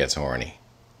really gets horny.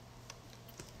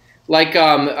 Like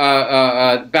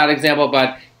bad example,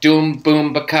 but doom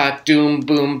boom baka, doom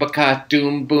boom baka,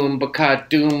 doom boom baka,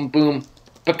 doom boom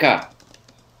baka.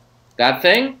 That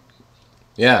thing?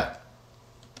 Yeah.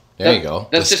 There you go.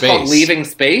 That's just called leaving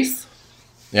space?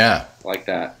 Yeah. Like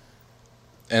that.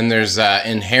 And there's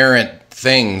inherent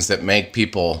things that make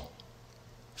people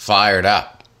fired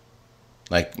up,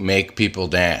 like make people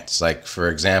dance. Like, for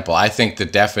example, I think the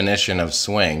definition of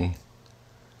swing,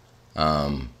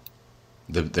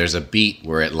 there's a beat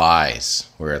where it lies,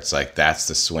 where it's like, that's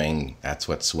the swing, that's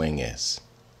what swing is.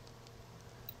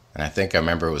 And I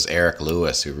remember it was Eric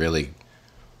Lewis who really,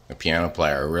 a piano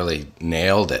player, really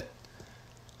nailed it.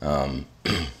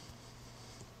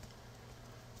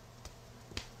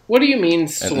 What do you mean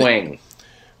swing?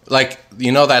 Like,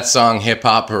 you know that song Hip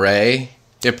Hop Hooray?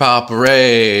 Hip Hop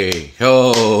Hooray!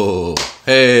 Ho!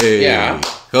 Hey! Yeah.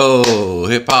 Ho!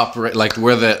 Hip Hop Hooray! Like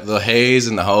where the haze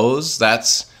and the hose,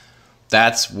 that's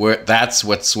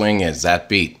what swing is, that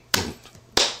beat.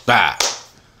 Ba!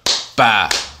 Ba!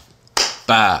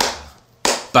 Ba!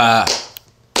 Ba!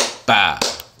 Ba!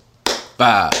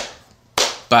 Ba!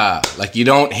 Ba! Like you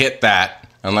don't hit that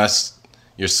unless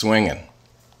you're swinging.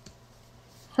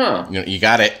 Huh. You know, you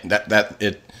got it.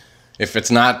 If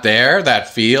it's not there, that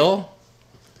feel,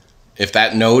 if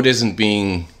that note isn't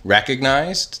being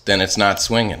recognized, then it's not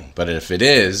swinging. But if it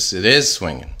is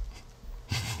swinging.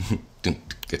 I'm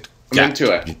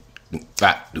into it.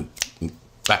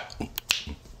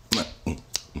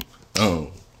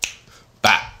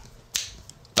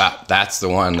 That's the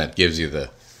one that gives you the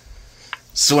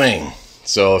swing.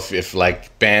 So if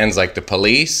like bands like the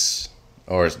Police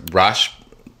or Rush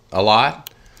a lot,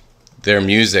 their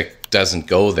music doesn't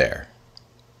go there,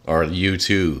 or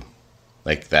U2,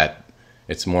 like that.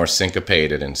 It's more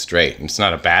syncopated and straight. And it's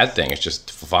not a bad thing. It's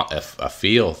just a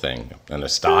feel thing and a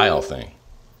style thing.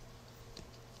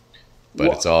 But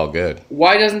it's all good.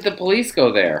 Why doesn't the Police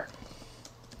go there?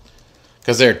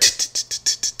 Because they're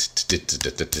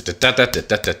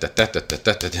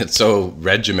it's so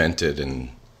regimented, and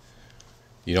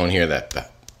you don't hear that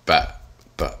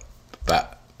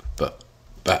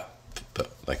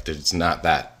like it's not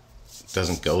that,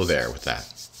 doesn't go there with that.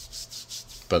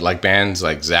 But like bands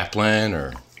like Zeppelin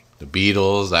or the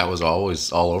Beatles, that was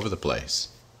always all over the place.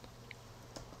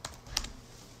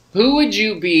 Who would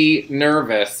you be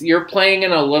nervous? You're playing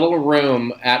in a little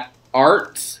room at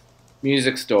Art's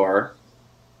music store.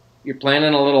 You're playing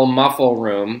in a little muffle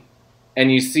room,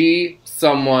 and you see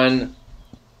someone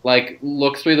like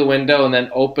look through the window and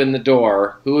then open the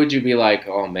door. Who would you be like,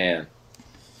 oh man,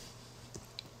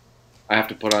 I have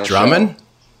to put on a drumming? show?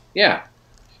 Yeah.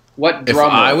 What drummer?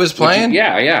 If I was playing?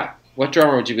 Yeah. What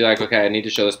drummer would you be like, okay, I need to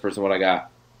show this person what I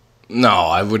got? No,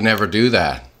 I would never do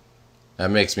that.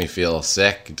 That makes me feel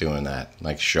sick doing that,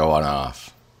 like showing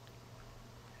off.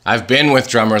 I've been with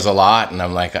drummers a lot, and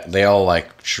I'm like, they all like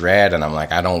shred, and I'm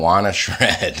like, I don't want to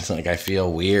shred. Like, I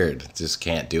feel weird. Just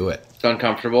can't do it. It's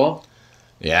uncomfortable?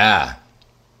 Yeah.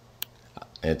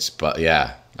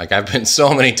 Yeah. Like, I've been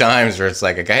so many times where it's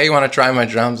like, okay, you want to try my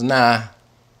drums? Nah.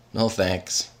 No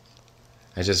thanks.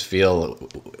 I just feel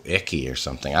icky or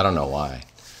something. I don't know why.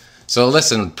 So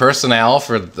listen, personnel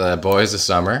for the Boys of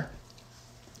Summer.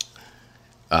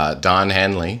 Don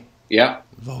Henley. Yeah.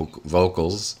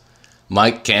 Vocals.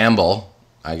 Mike Campbell,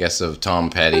 I guess of Tom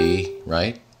Petty,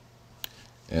 right?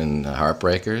 And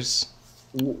Heartbreakers.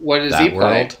 What does he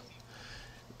play?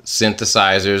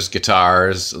 Synthesizers,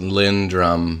 guitars,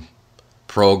 Lindrum,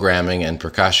 programming, and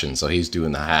percussion. So he's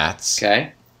doing the hats.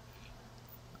 Okay.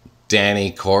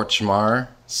 Danny Korchmar,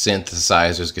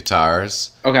 synthesizers,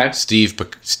 guitars. Okay. Steve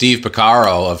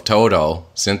Porcaro of Toto,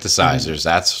 synthesizers.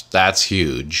 That's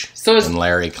huge. So and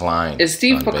Larry Klein. Is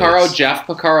Steve Porcaro Jeff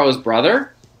Porcaro's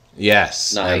brother?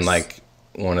 Yes. Nice. And like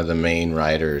one of the main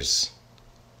writers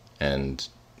and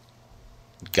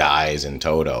guys in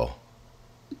Toto.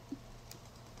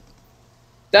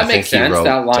 That makes sense,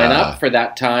 that lineup for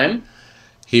that time.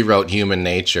 He wrote Human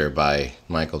Nature by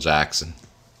Michael Jackson.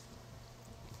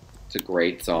 It's a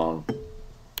great song.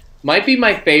 Might be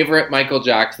my favorite Michael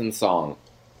Jackson song.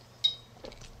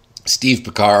 Steve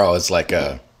Porcaro is like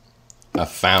a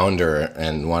founder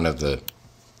and one of the,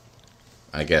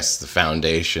 I guess, the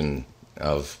foundation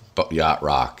of yacht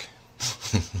rock.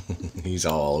 He's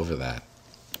all over that.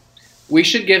 We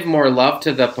should give more love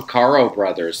to the Porcaro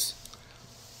brothers.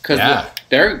 Because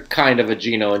they're kind of a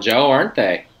Gino and Joe, aren't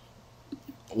they?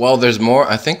 Well, there's more.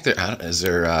 I think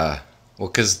well,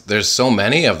 because there's so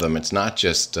many of them. It's not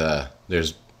just,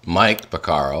 there's Mike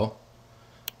Porcaro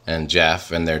and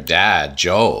Jeff and their dad,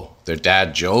 Joe. Their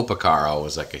dad, Joe Porcaro,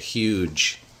 was like a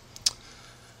huge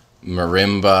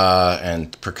marimba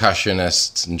and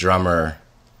percussionist and drummer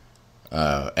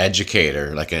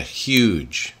educator, like a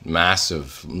huge,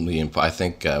 massive, I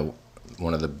think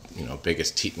one of the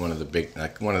biggest, one of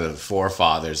the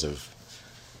forefathers of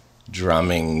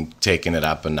drumming, taking it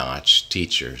up a notch,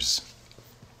 teachers.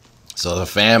 So the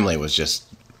family was just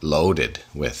loaded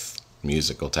with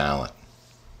musical talent.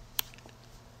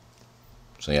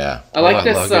 So yeah, I like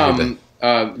this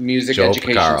music Joe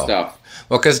education Porcaro stuff.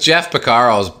 Well, because Jeff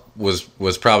Porcaro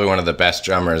was probably one of the best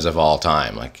drummers of all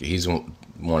time. Like he's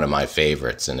one of my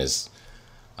favorites and is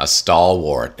a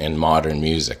stalwart in modern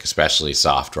music, especially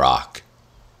soft rock.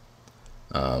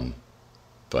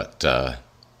 But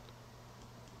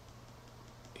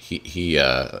he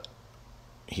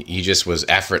just was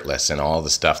effortless in all the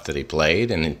stuff that he played,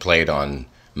 and he played on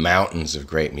mountains of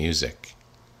great music.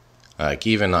 Like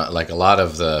even like a lot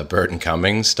of the Burton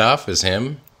Cummings stuff is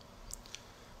him.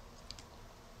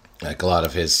 Like a lot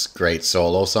of his great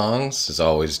solo songs is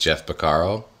always Jeff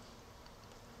Porcaro.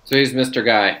 So he's Mr.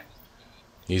 Guy.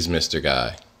 He's Mr.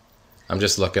 Guy. I'm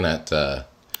just looking at.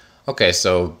 Okay,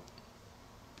 so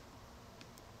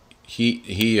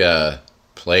he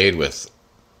played with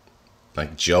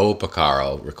like Joe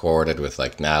Porcaro, recorded with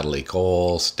like Natalie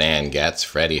Cole, Stan Getz,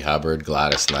 Freddie Hubbard,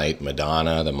 Gladys Knight,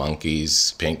 Madonna, The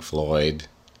Monkees, Pink Floyd,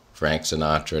 Frank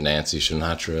Sinatra, Nancy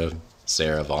Sinatra,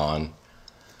 Sarah Vaughan.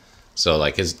 So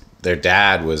like their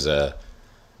dad was an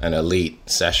elite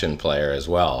session player as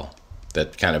well,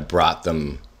 that kind of brought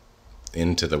them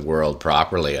into the world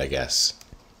properly, I guess.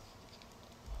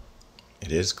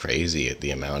 It is crazy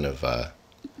the amount of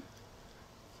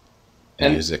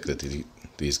music that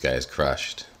these guys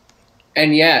crushed.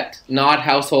 And yet, not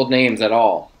household names at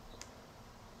all.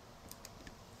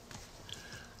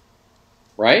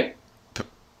 Right?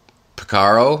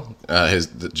 Porcaro,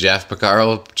 Jeff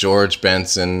Porcaro, George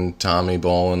Benson, Tommy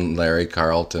Bowen, Larry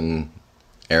Carlton,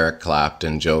 Eric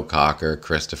Clapton, Joe Cocker,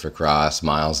 Christopher Cross,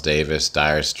 Miles Davis,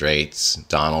 Dire Straits,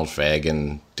 Donald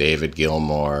Fagen, David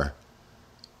Gilmour,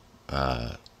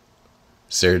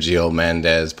 Sergio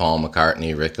Mendes, Paul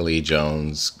McCartney, Rickie Lee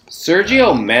Jones.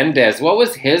 Sergio Mendes, what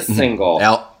was his single?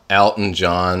 Elton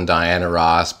John, Diana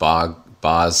Ross,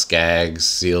 Boz Scaggs,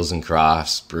 Seals and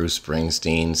Crofts, Bruce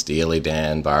Springsteen, Steely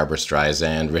Dan, Barbra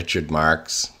Streisand, Richard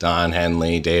Marx, Don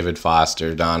Henley, David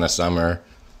Foster, Donna Summer.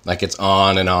 Like it's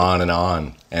on and on and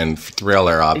on. And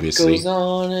Thriller, obviously. It goes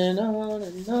on and on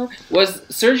and on. Was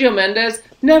Sergio Mendes,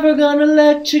 Never Gonna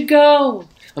Let You Go?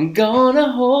 I'm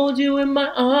gonna hold you in my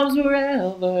arms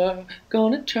forever.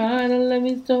 Gonna try to let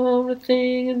me do the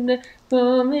thing and then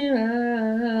pull me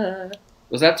out.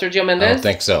 Was that Sergio Mendes? I don't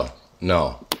think so.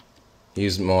 No.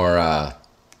 He's more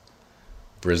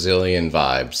Brazilian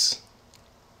vibes.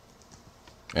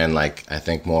 And like, I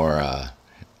think more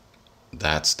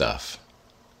that stuff.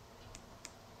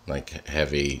 Like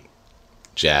heavy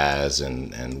jazz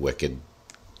and wicked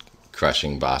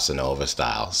crushing bossa nova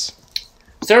styles.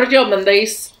 Sergio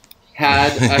Mendes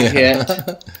had a hit.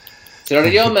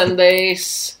 Sergio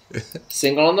Mendes,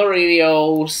 single on the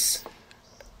radios.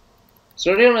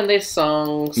 Sergio Mendes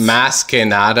songs. Mas Que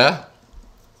Nada.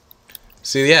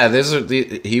 See, yeah,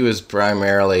 he was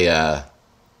primarily a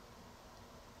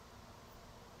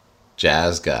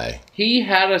jazz guy. He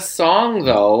had a song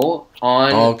though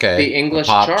on the English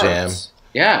pop charts. Jam.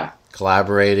 Yeah,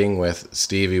 collaborating with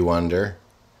Stevie Wonder.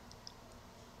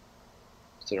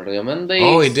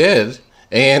 Oh, he did.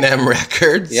 A&M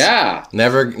Records. Yeah.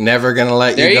 Never gonna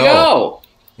let you go. There you go.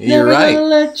 You're never right. Gonna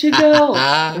let you go.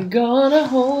 I'm gonna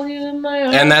hold you in my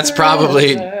arms. And that's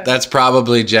probably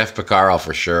Jeff Porcaro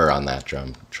for sure on that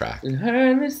drum track. It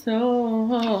hurt me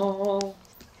so.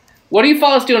 What are you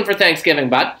fellas doing for Thanksgiving,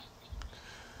 bud?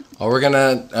 Oh, we're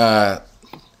gonna.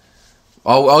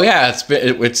 Yeah.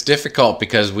 It's difficult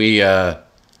because we're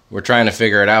trying to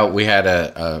figure it out. We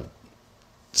had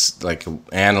like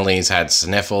Annalise had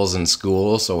sniffles in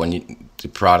school, so the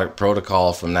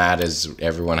protocol from that is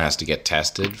everyone has to get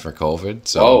tested for COVID.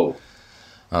 So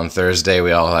on Thursday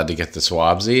we all had to get the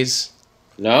swabsies.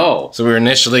 No. So we were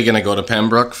initially going to go to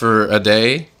Pembroke for a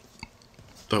day,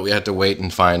 but we had to wait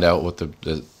and find out what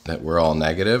that we're all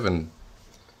negative. And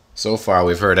so far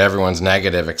we've heard everyone's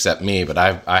negative except me, but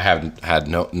I haven't had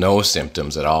no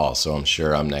symptoms at all, so I'm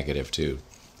sure I'm negative too.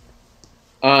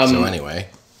 So anyway.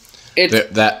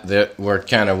 We're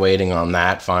kind of waiting on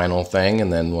that final thing,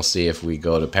 and then we'll see if we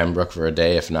go to Pembroke for a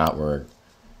day. If not, we're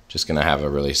just gonna have a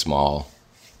really small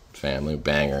family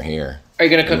banger here. Are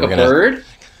you gonna cook a bird?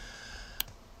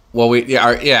 Well, we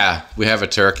have a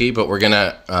turkey, but we're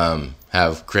gonna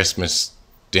have Christmas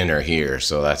dinner here,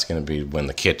 so that's gonna be when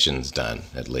the kitchen's done,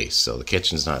 at least. So the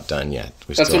kitchen's not done yet.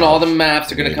 That's when all the maps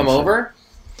are gonna come over.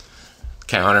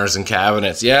 Counters and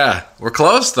cabinets. Yeah, we're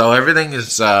close though. Everything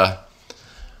is.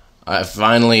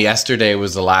 Finally, yesterday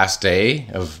was the last day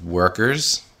of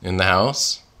workers in the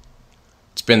house.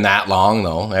 It's been that long,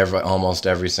 though, almost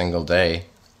every single day.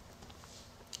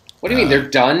 What do you mean? They're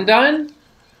done?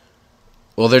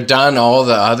 Well, they're done all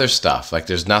the other stuff. Like,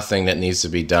 there's nothing that needs to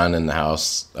be done in the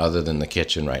house other than the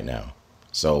kitchen right now.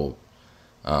 So,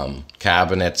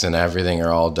 cabinets and everything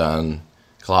are all done.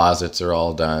 Closets are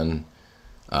all done.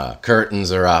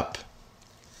 Curtains are up.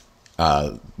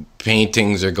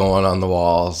 Paintings are going on the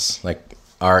walls, like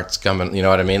art's coming, you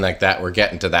know what I mean? Like that, we're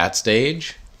getting to that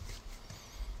stage.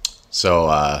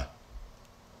 So,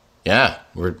 yeah,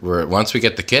 we're once we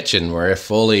get the kitchen, we're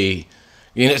fully,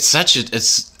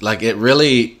 it's like it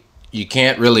really, you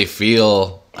can't really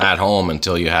feel at home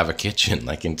until you have a kitchen,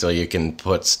 like until you can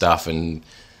put stuff and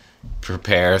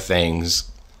prepare things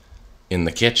in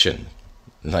the kitchen.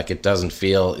 Like it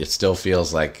still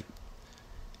feels like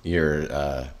you're,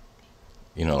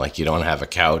 like you don't have a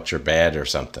couch or bed or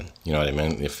something. You know what I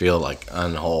mean? You feel like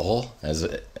unwhole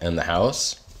in the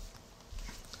house.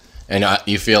 And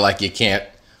you feel like you can't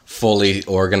fully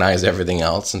organize everything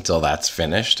else until that's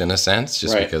finished, in a sense,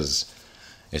 just right. Because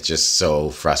it's just so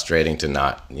frustrating to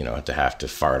not, to have to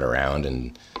fart around.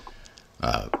 And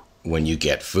when you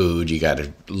get food, you got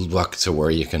to look to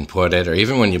where you can put it. Or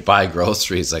even when you buy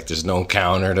groceries, like there's no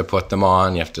counter to put them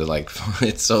on. You have to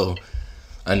it's so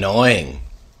annoying.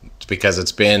 Because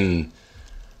it's been,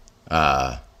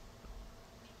 August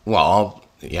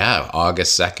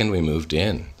 2nd we moved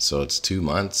in. So it's 2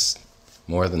 months,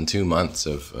 more than 2 months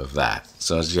of that.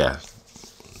 So, yeah.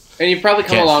 And you've probably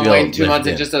come a long way in 2 months.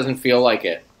 It just doesn't feel like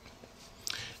it.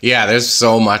 Yeah, there's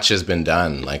so much has been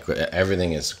done. Like,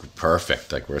 everything is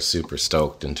perfect. Like, we're super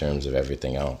stoked in terms of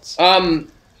everything else. I'm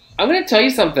going to tell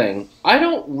you something. I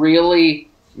don't really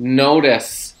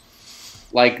notice,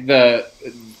 like, the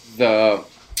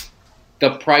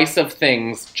price of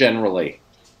things generally.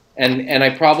 And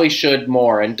I probably should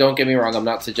more. And don't get me wrong, I'm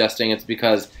not suggesting it's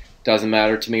because it doesn't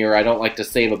matter to me or I don't like to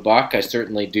save a buck. I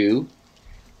certainly do.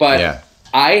 But yeah.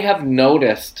 I have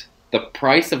noticed the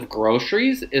price of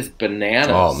groceries is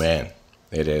bananas. Oh, man.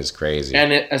 It is crazy.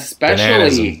 And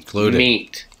especially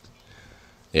meat.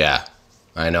 Yeah,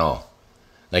 I know.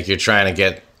 Like you're trying to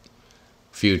get a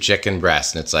few chicken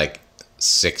breasts and it's like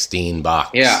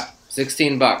 $16. Yeah,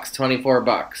 $16,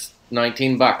 $24.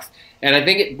 $19. And I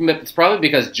think it's probably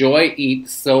because Joy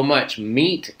eats so much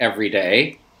meat every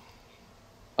day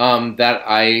that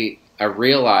I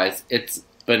realize it's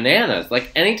bananas.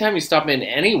 Like anytime you stop in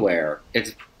anywhere,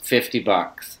 it's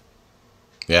 $50.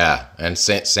 Yeah, and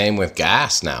same with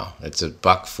gas now. It's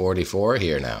 $1.44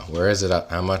 here now. Where is it?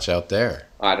 How much out there?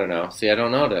 I don't know. See, I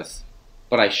don't notice,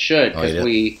 but I should because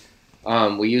we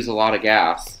use a lot of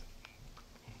gas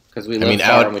because we live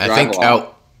far and we drive a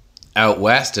lot. Out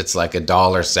west, it's like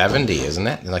 $1.70, isn't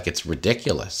it? Like it's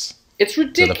ridiculous. It's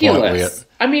ridiculous.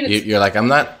 I mean, you're like, I'm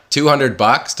not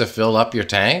 $200 to fill up your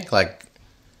tank. Like,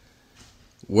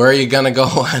 where are you gonna go?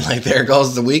 Like, there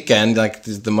goes the weekend. Like,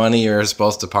 the money you're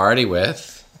supposed to party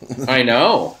with. I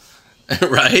know,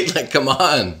 right? Like, come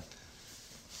on.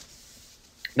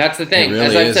 That's the thing. Really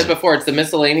As I've is. said before, it's the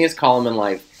miscellaneous column in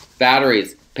life.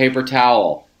 Batteries, paper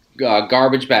towel,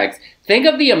 garbage bags. Think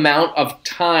of the amount of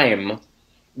time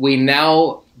we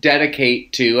now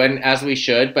dedicate to, and as we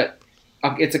should, but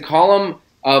it's a column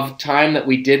of time that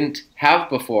we didn't have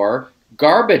before.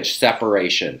 Garbage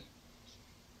separation.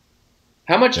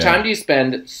 How much time do you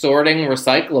spend sorting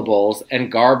recyclables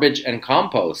and garbage and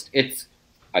compost? It's,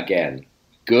 again,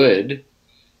 good,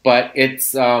 but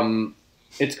it's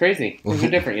crazy. Things are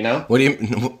different, you know? What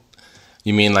do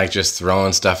you mean like just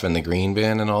throwing stuff in the green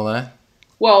bin and all that?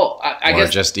 Well, I guess...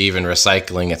 Or just even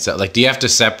recycling itself. Like, do you have to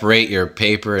separate your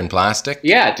paper and plastic?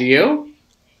 Yeah, do you?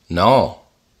 No.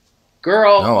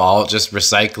 Girl. No, all just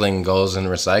recycling goes in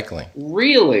recycling.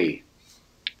 Really?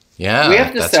 Yeah. We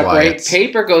have to separate.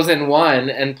 Paper goes in one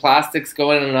and plastics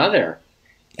go in another.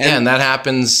 And that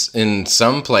happens in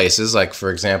some places, like,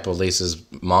 for example, Lisa's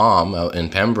mom out in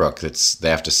Pembroke, they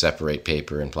have to separate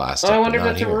paper and plastic. Oh, I wonder if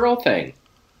that's a rural thing.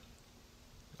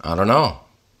 I don't know.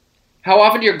 How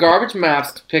often do your garbage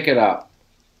masks pick it up?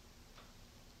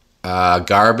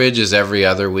 Garbage is every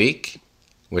other week,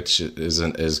 which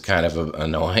is kind of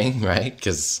annoying, right?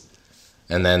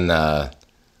 And then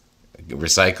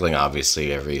recycling,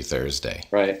 obviously, every Thursday.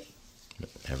 Right.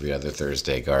 Every other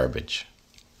Thursday, garbage.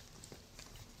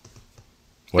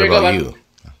 What about you?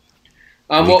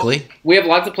 Weekly? Well, we have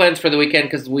lots of plans for the weekend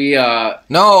because we...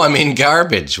 No, I mean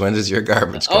garbage. When does your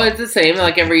garbage come? Oh, it's the same,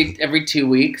 like every 2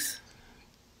 weeks.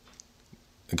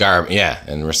 Yeah,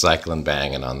 and recycling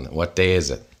banging on... What day is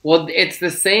it? Well, it's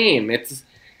the same.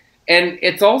 And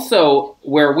it's also,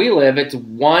 where we live, it's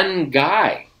one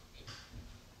guy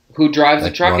who drives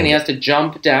a truck and he has to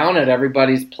jump down at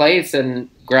everybody's place and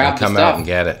grab the stuff. Come out and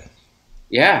get it.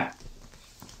 Yeah.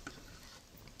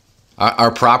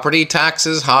 Are property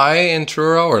taxes high in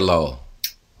Truro or low?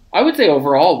 I would say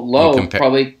overall low,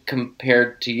 probably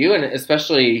compared to you, and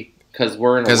especially because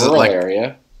we're in a rural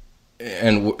area.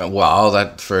 And well,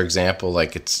 that, for example,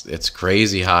 like it's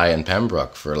crazy high in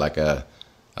Pembroke for like a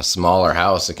smaller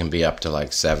house. It can be up to like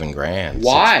 $7,000.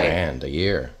 Why? $6,000 a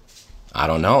year. I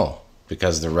don't know,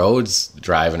 because the roads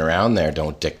driving around there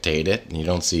don't dictate it, and you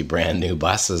don't see brand new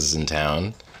buses in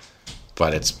town.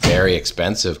 But it's very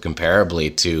expensive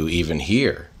comparably to even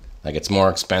here. Like, it's more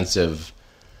expensive.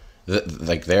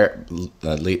 Like,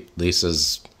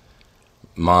 Lisa's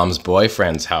mom's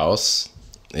boyfriend's house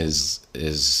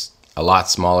is a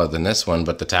lot smaller than this one,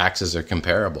 but the taxes are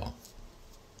comparable,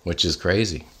 which is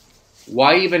crazy.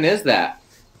 Why even is that?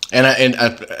 And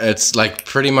it's like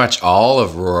pretty much all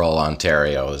of rural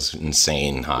Ontario is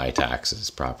insane high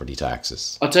taxes, property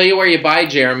taxes. I'll tell you where you buy,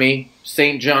 Jeremy.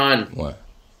 St. John. What?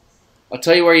 I'll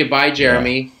tell you where you buy,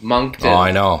 Jeremy. Yeah. Moncton. Oh,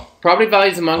 I know. Property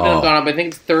values in Moncton have gone up. I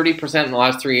think it's 30% in the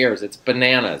last 3 years. It's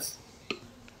bananas.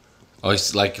 Oh,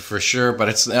 it's like for sure, but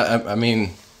it's. I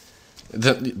mean,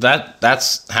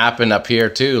 that's happened up here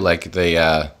too. Like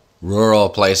the rural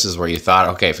places where you thought,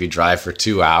 okay, if you drive for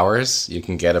 2 hours, you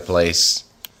can get a place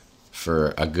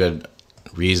for a good,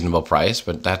 reasonable price.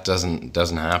 But that doesn't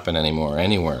happen anymore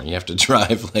anywhere. You have to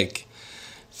drive like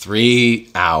 3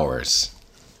 hours.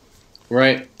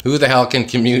 Right. Who the hell can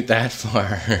commute that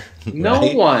far?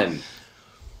 No one.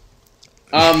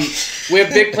 We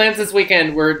have big plans this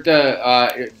weekend. We're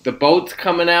the boat's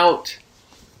coming out.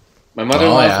 My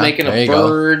mother-in-law's making a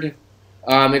bird.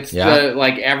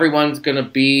 Like everyone's gonna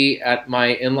be at my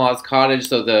in-laws' cottage,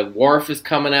 so the wharf is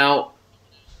coming out.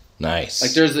 Nice.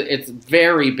 Like it's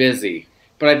very busy.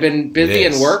 But I've been busy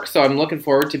in work, so I'm looking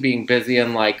forward to being busy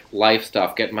in like life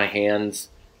stuff, getting my hands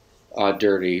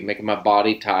dirty, making my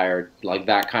body tired, like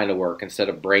that kind of work instead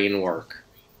of brain work.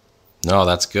 No,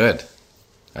 that's good.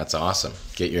 That's awesome.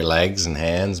 Get your legs and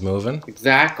hands moving.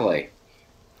 Exactly.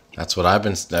 That's what I've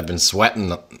been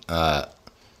sweating. I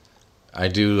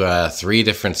do 3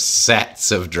 different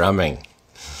sets of drumming.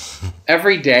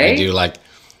 Every day? I do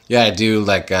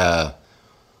like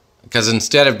because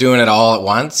instead of doing it all at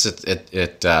once,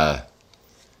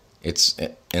 it's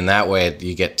in that way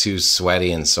you get too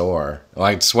sweaty and sore.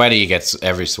 Like sweaty gets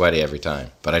sweaty every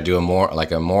time. But I do a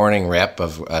morning rep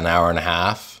of an hour and a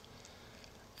half,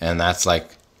 and that's like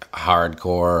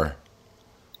hardcore,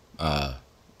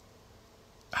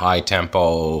 high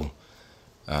tempo.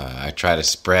 I try to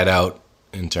spread out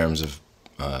in terms of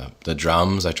the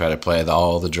drums. I try to play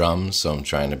all the drums, so I'm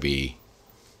trying to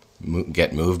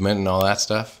get movement and all that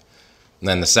stuff. And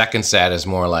then the second set is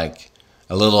more like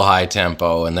a little high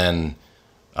tempo, and then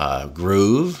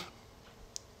groove,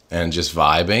 and just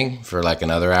vibing for like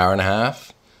another hour and a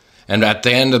half. And at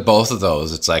the end of both of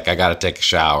those, it's like I got to take a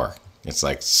shower. It's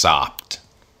like sopped.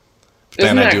 But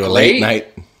then I do a late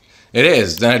night. It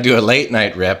is. Then I do a late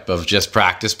night rip of just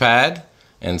practice pad,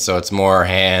 And so it's more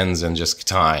hands and just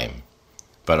time,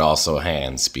 but also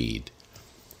hand speed.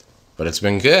 But it's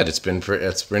been good. It's been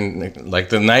like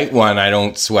the night one, I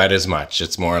don't sweat as much.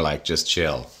 It's more like just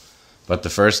chill. But the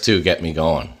first two get me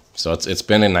going. So it's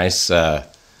been a nice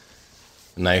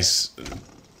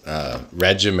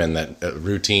regimen, that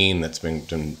routine that's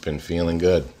been feeling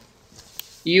good.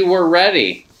 You were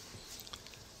ready.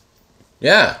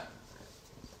 Yeah.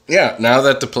 Now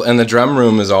that the drum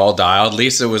room is all dialed,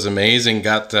 Lisa was amazing.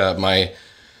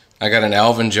 I got an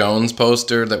Elvin Jones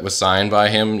poster that was signed by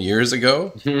him years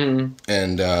ago, and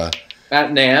at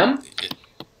NAMM.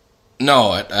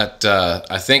 No,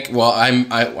 I think. Well,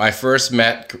 I first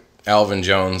met Elvin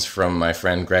Jones from my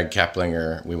friend Greg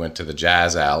Keplinger. We went to the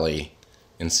Jazz Alley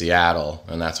in Seattle,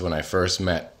 and that's when I first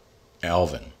met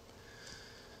Elvin.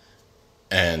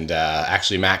 And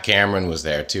actually, Matt Cameron was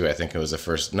there too. I think it was the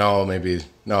first. No, it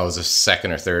was the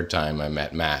second or third time I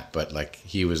met Matt. But like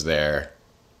he was there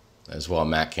as well.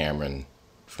 Matt Cameron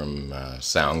from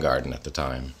Soundgarden at the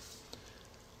time.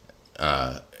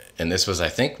 And this was, I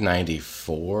think,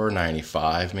 94,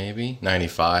 95 maybe.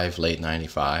 95, late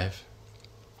 95.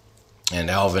 And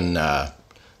Elvin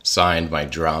signed my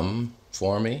drum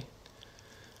for me.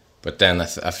 But then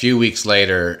a few weeks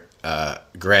later,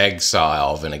 Greg saw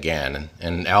Elvin again,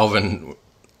 and Elvin,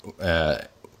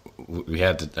 we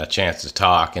had a chance to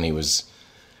talk, and he was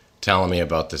telling me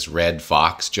about this Red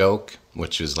Fox joke,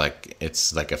 which is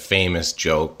it's like a famous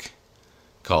joke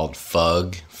called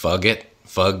Fug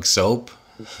soap.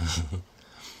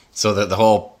 So that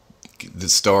the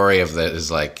story of that is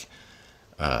like,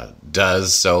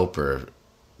 does soap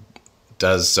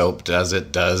does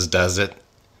it?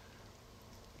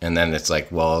 And then it's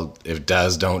like, well, if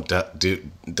does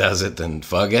it, then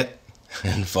fug it.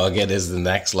 And fug it is the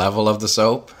next level of the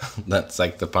soap. That's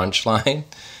like the punchline.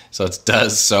 So it's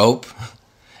does soap.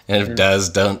 And if does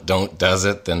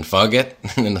it, then fug it.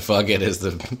 And the fug it is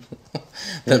the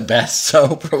best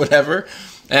soap or whatever.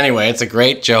 Anyway, it's a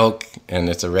great joke, and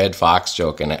it's a Red Fox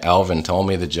joke. And Elvin told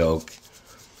me the joke,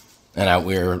 and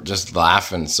we were just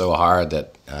laughing so hard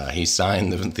that he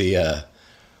signed the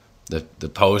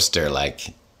poster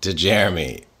like, to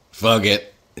Jeremy, fug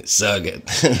it, sug it.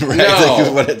 Right?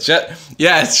 No. Like it's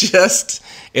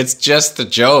just the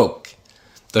joke,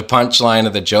 the punchline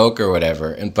of the joke or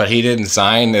whatever. But he didn't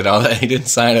sign it. He didn't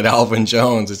sign it, Elvin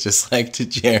Jones. It's just like, to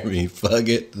Jeremy, fug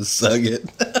it, sug it.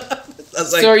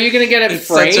 So are you gonna get it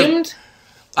framed?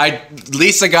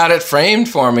 Lisa got it framed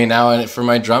for me now for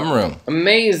my drum room.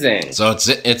 Amazing. So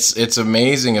it's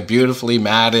amazing, beautifully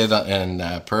matted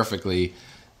and perfectly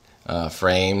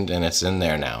framed, and it's in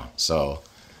there now. So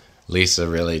Lisa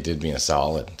really did me a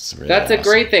solid. It's really That's awesome. a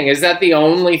great thing. Is that the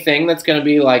only thing that's going to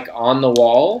be like on the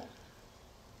wall?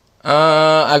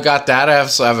 I've got that. I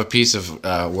also have a piece of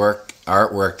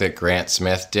artwork that Grant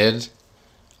Smith did,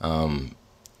 and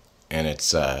it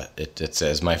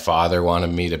says, "My father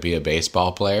wanted me to be a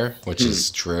baseball player," which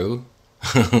is true.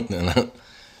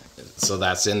 So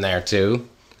that's in there too.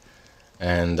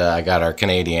 And I got our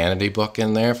Canadianity book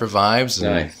in there for vibes.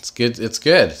 And nice. It's good. It's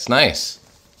good. It's nice.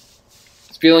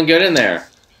 It's feeling good in there.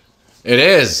 It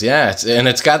is, yeah.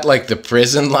 It's got like the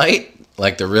prison light,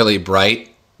 like the really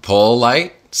bright pole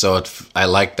light. So I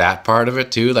like that part of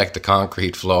it too, like the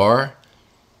concrete floor,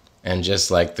 and just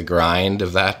like the grind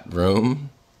of that room.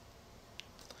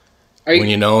 When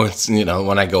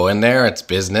when I go in there, it's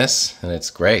business and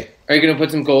it's great. Are you going to put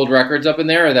some gold records up in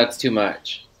there, or that's too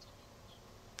much?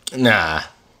 Nah.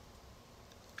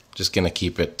 Just gonna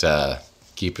keep it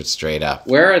straight up.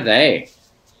 Where are they?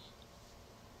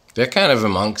 They're kind of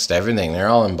amongst everything. They're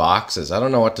all in boxes. I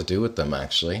don't know what to do with them,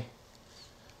 actually.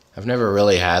 I've never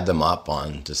really had them up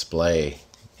on display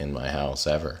in my house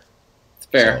ever. It's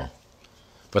fair.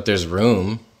 But there's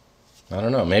room. I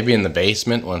don't know. Maybe in the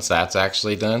basement once that's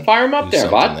actually done. Fire them up there,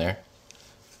 bud. There.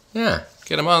 Yeah,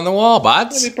 get them on the wall,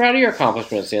 buds. I'd be proud of your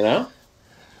accomplishments, you know?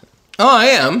 Oh, I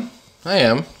am.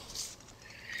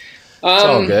 It's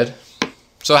all good.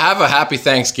 So have a happy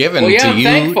Thanksgiving to you,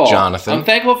 thankful. Jonathan. I'm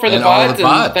thankful for the and buds, all the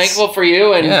buds. And thankful for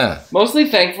you, and mostly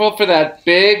thankful for that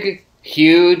big,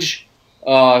 huge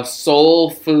soul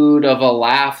food of a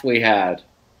laugh we had.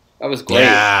 That was great.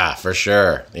 Yeah, for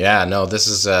sure. Yeah, no, this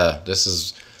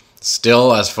is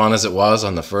still as fun as it was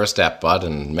on the first step, bud,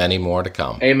 and many more to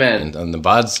come. Amen. And the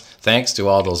buds, thanks to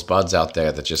all those buds out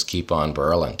there that just keep on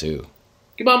burling too.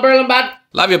 Keep on burling, bud.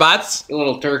 Love you, buds. You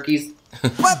little turkeys.